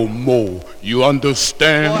no more, you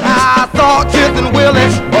understand? But I saw kissing Willie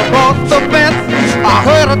across the fence. I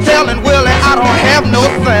heard her telling Willie I don't have no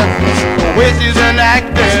sense. The way she's been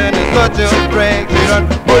acting is such a drag. She done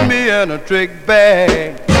put me in a trick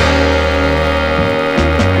bag.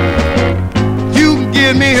 You can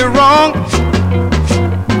get me wrong,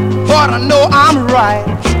 but I know I'm right.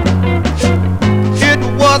 It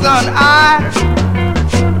wasn't I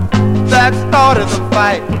that started the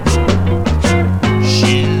fight.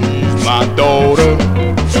 She's my daughter,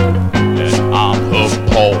 and I'm her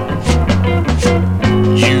paw.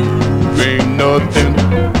 You ain't nothing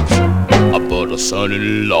but a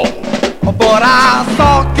son-in-law. But I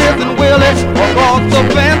saw kissing Willie across the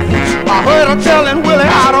fence. I heard her telling Willie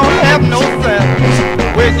I don't have no sense. The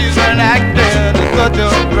way she's been acting is such a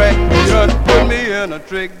drag. She done put me in a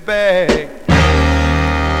trick bag.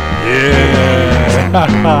 Yeah.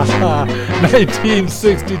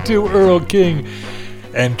 1962 Earl King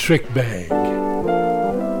and Trick Bag.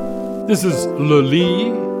 This is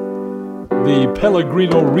Lully, the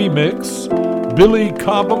Pellegrino remix, Billy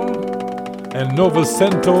Cobham and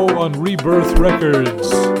Novecento on Rebirth Records.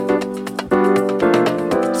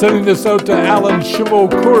 Sending this out to Alan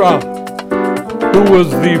Shimokura, who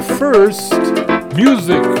was the first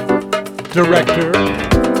music director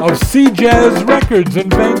of C-Jazz Records in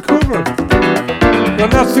Vancouver. Well,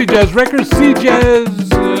 not C-Jazz Records, C-Jazz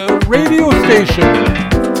radio station.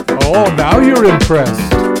 Oh, now you're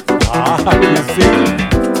impressed. Ah, you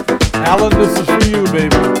see? Alan, this is for you,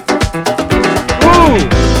 baby.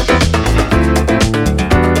 Ooh!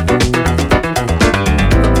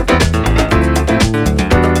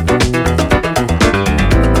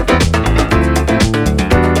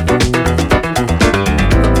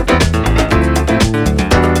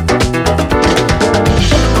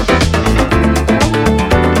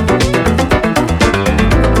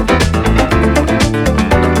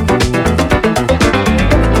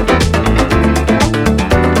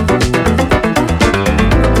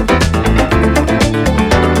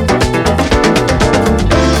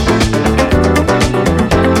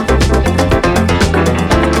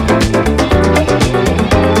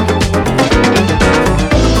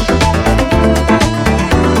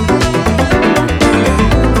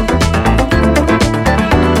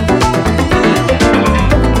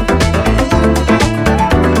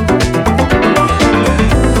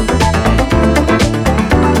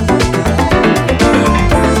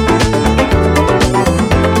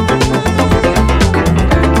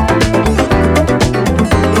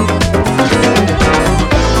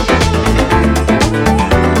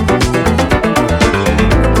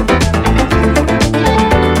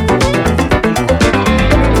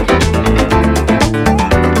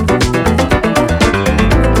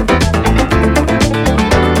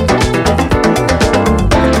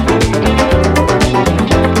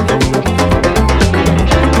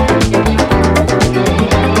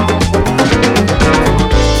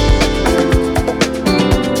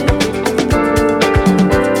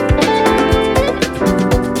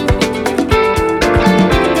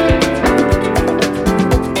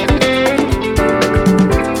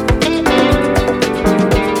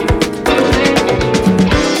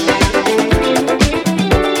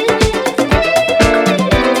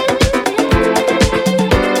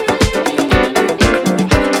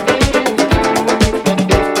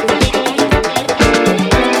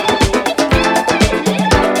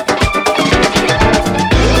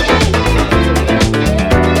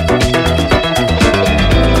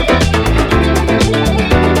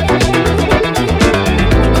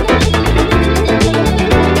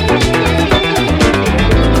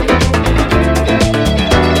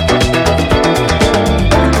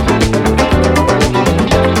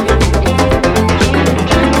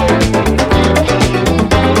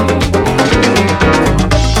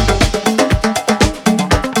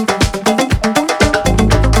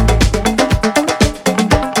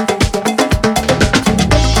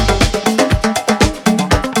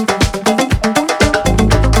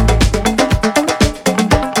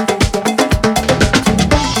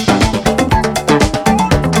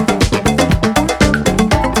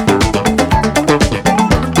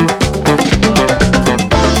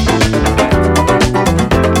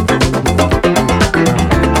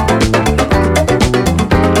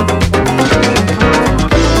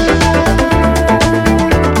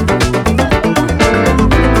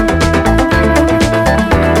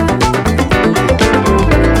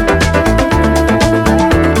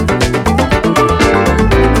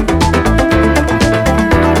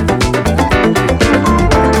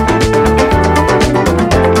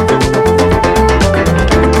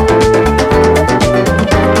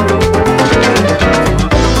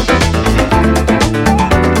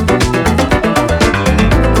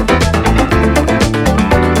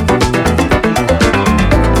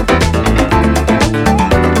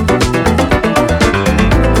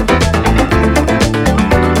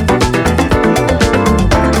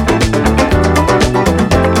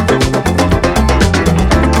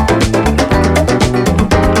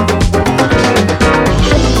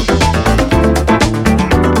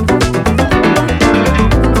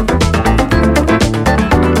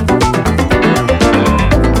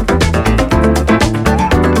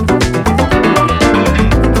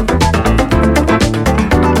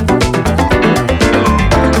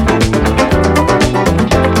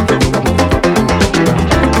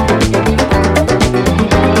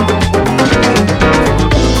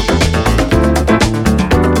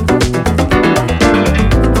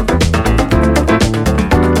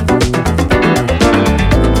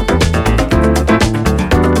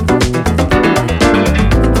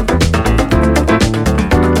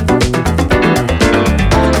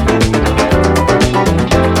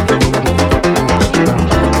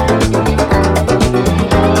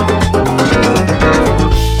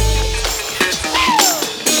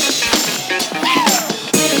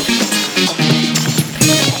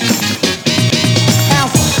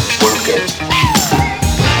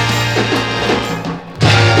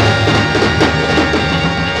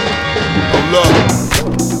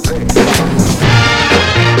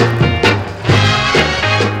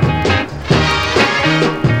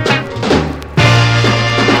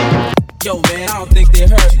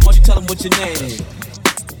 What's your name?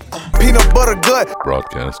 Peanut butter gut.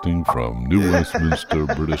 Broadcasting from New Westminster,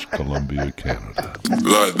 British Columbia, Canada.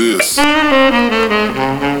 Like this.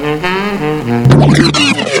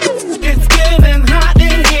 It's getting hot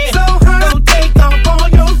in here. So hot, so take off all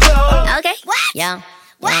your clothes. Okay. What? Yeah.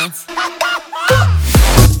 What?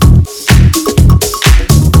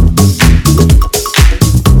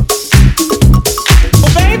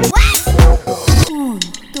 Oh, baby. What? 1,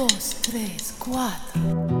 2, 3, 4.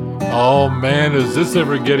 Oh man, is this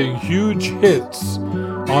ever getting huge hits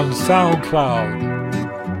on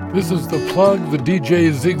SoundCloud? This is The Plug, the DJ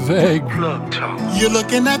Zigzag. You're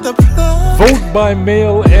looking at the plug. Vote by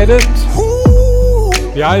mail edit. Ooh.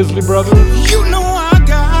 The Isley Brothers. You know I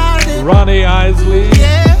got it. Ronnie Isley.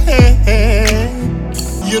 Yeah.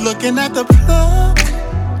 You're looking at the plug.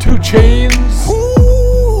 2 Chainz.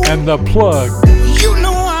 Ooh. And The Plug. You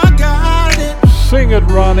know I got it. Sing it,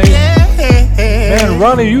 Ronnie. Yeah. Man,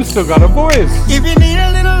 Ronnie, you still got a voice. If you need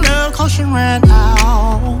a little love, cause you ran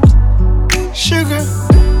out. Sugar,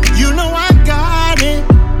 you know I got it.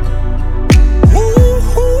 Ooh,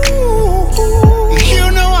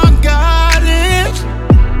 you know I got it.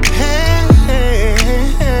 Hey, hey,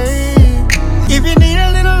 hey. If you need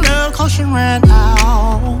a little love, cause you ran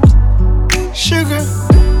out. Sugar,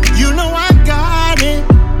 you know I got it.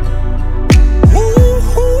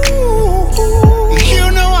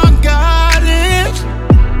 You know I got it.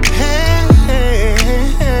 Hey, hey,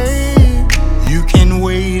 hey. You can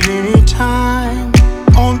wait anytime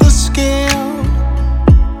on the scale.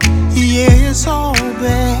 Yeah, it's all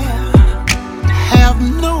there. Have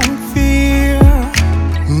no fear.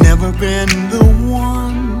 Never been the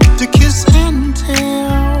one to kiss and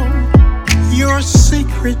tell. Your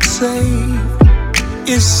secret safe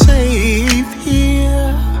is safe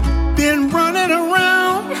here. Been running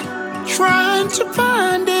around trying to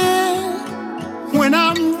find it when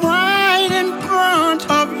I'm right in front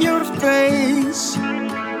of your face.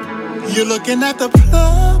 You're looking at the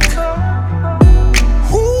plug.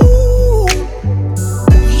 Ooh,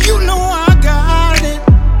 you know I got it.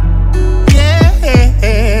 Yeah.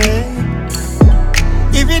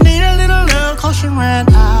 If you need a little love, cause you ran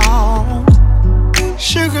out.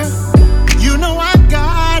 Sugar, you know I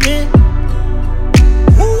got it.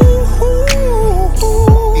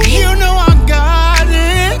 You know I got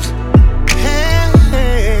it. Hey,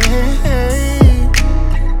 hey, hey.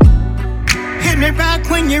 Hit me back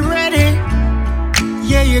when you're ready.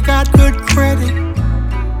 Yeah, you got good credit.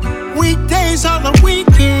 Weekdays are the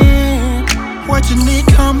weekend. What you need,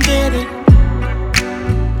 come get it.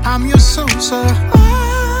 I'm your Sosa.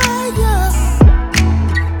 Yeah.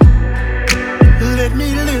 Let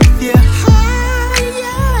me lift you higher.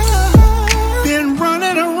 Been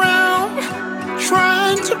running around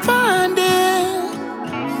trying to find it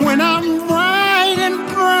when I'm right in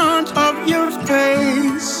front of your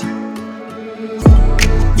face.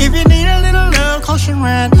 If you need a little love, cause you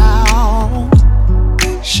ran out.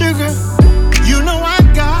 Sugar, you know I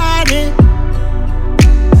got it.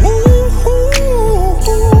 Ooh,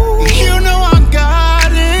 you know I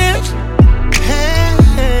got it. Hey,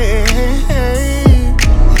 hey, hey.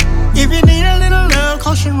 If you need a little love,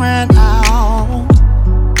 cause you ran out.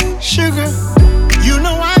 Sugar, you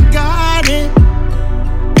know I got it.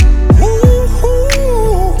 Ooh,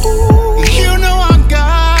 you know I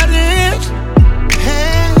got it.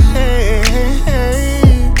 Hey, hey,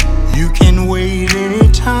 hey. You can wait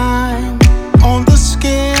anytime on the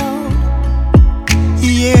scale.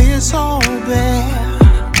 Yeah, it's all there.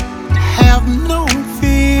 Have no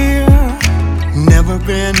fear. Never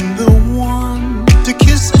been the one to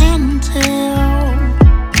kiss and tell.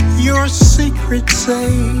 Your secret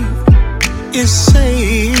safe is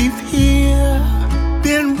safe here.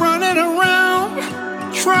 Been running around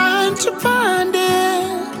trying to find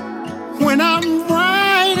it when I'm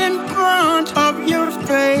right in front of your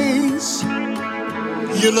face.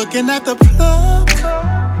 You're looking at the plug.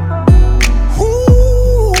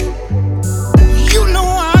 Ooh, you know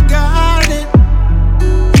I got it.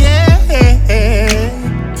 Yeah.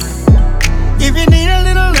 If you need a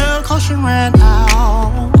little love, cause you ran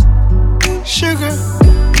out. Sugar,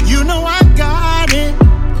 you know I got it.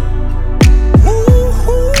 Ooh,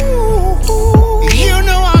 you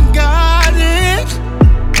know I got it.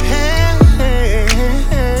 Hey, hey,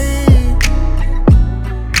 hey.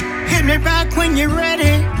 Hit me back when you're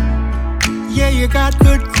ready. Yeah, you got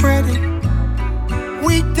good credit.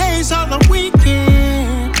 Weekdays are the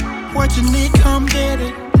weekend. What you need, come get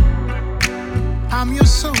it. I'm your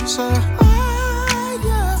Sosa.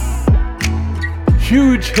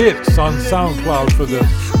 Huge hits on SoundCloud for this.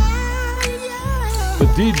 The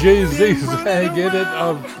DJ Zigzag edit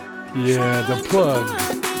of, yeah, The Plug.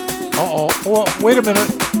 Uh-oh. Well, wait a minute.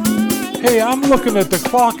 Hey, I'm looking at the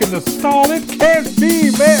clock in the stall. It can't be,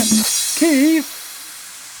 man. Keith,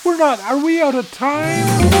 are we out of time?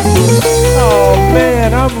 Oh,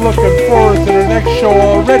 man, I'm looking forward to the next show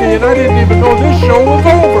already, and I didn't even know this show was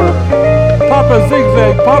over. Papa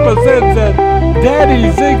Zigzag, Papa Zed, Daddy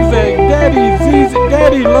Zigzag,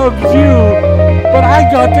 Daddy loves you, but I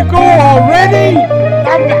got to go already.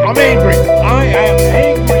 I'm angry. I am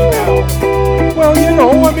angry now. Well, you know,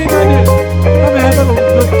 I mean, I'm having a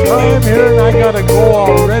good time here, and I gotta go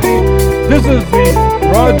already. This is the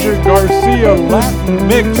Roger Garcia Latin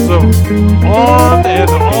mix of On and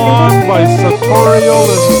On by Sartorial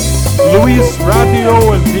and Luis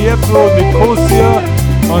Radio and Pietro Nicosia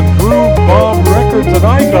on Groove Bomb Records, and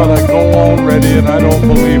I gotta go already, and I don't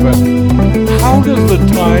believe it. How does the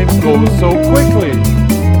time go so quickly?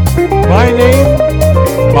 My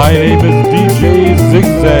name is DJ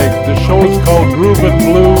Zigzag. The show's called Groove and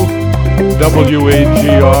Blue,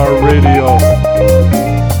 WAGR Radio.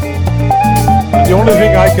 The only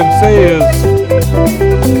thing I can say is,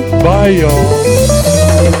 bye, y'all.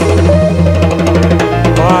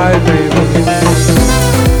 Bye, baby.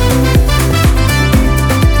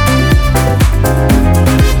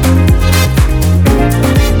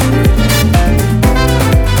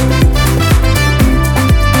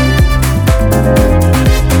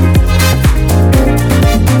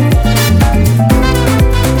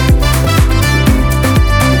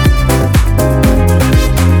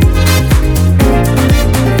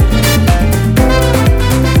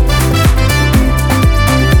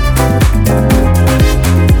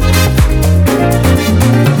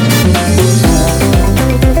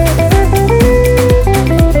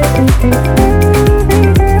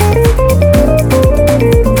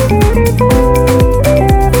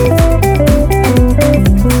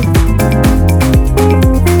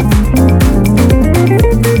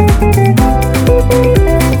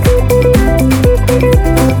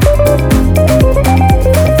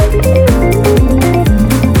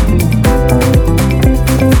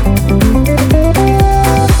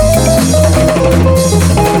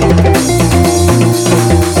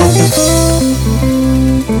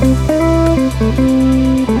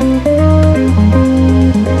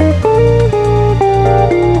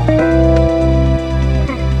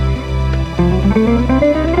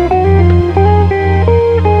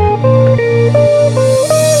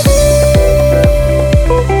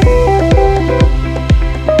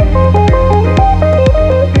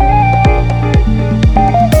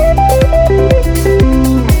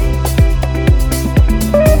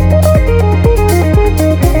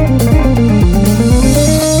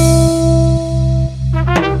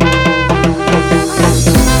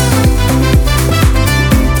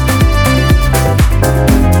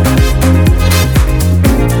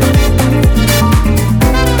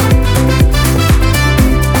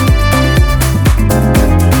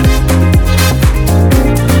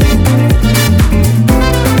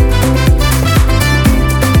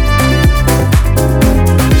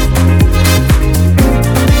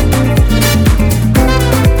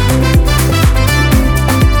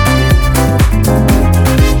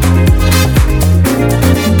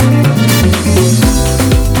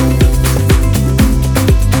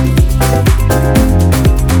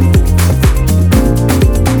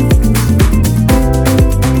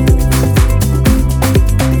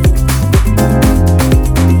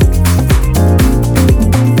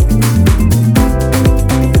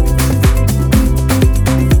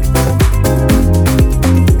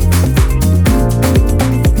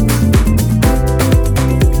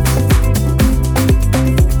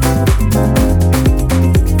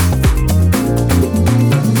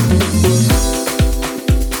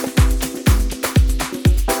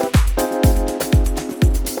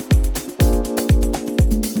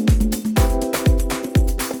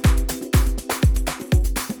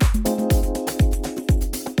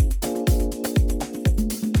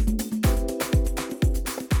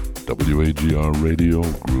 WAGR Radio,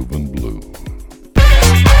 Groove and Blue.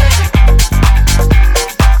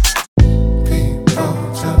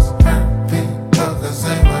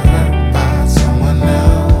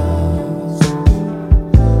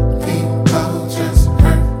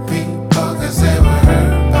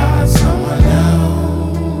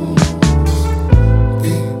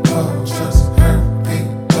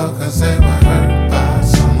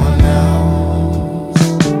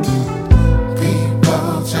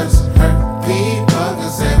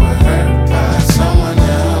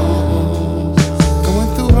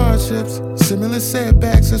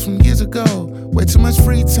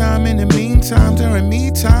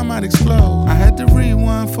 Explode. I had to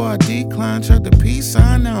rewind, check the peace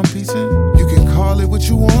sign, now I'm piecing. You can call it what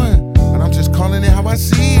you want. but I'm just calling it how I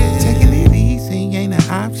see it. Taking it easy ain't an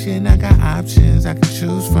option. I got options I can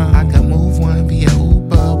choose from. I can move one via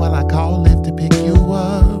Uber while I call Lyft to pick you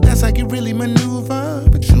up. That's like you really maneuver,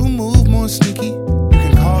 but you move more sneaky. You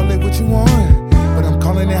can call it what you want, but I'm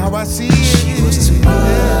calling it how I see it. She was too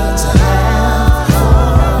good to have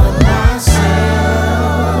for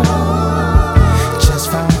myself.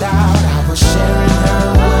 Just found out I was sharing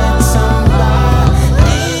her with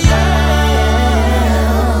somebody else.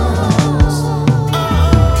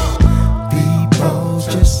 People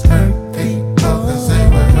just hurt people cause they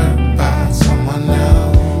were hurt by someone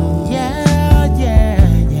else. Yeah, yeah,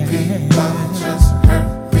 yeah. People just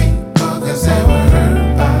hurt people cause they were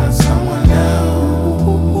hurt by someone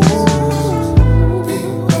else.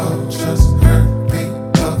 People just hurt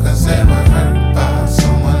people cause they were hurt by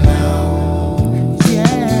someone else.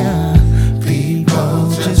 Yeah. People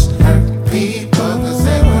just hurt people cause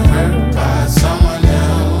they were hurt by someone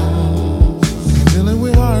else. Dealing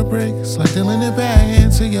with heartbreak, it's like dealing it back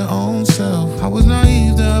into your own self. I was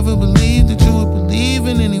naive to ever believe that you would believe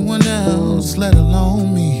in anyone else, let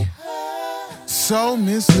alone me. So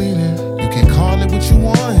misleading. You can call it what you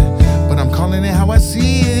want, but I'm calling it how I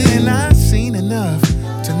see it. And I've seen enough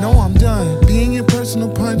to know I'm done being your personal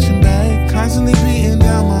punching bag, constantly beating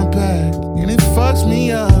down my back, and it fucks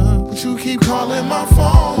me up. But you keep calling my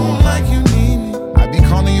phone like you need me. I be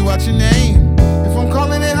calling you out your name if I'm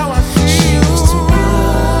calling it how I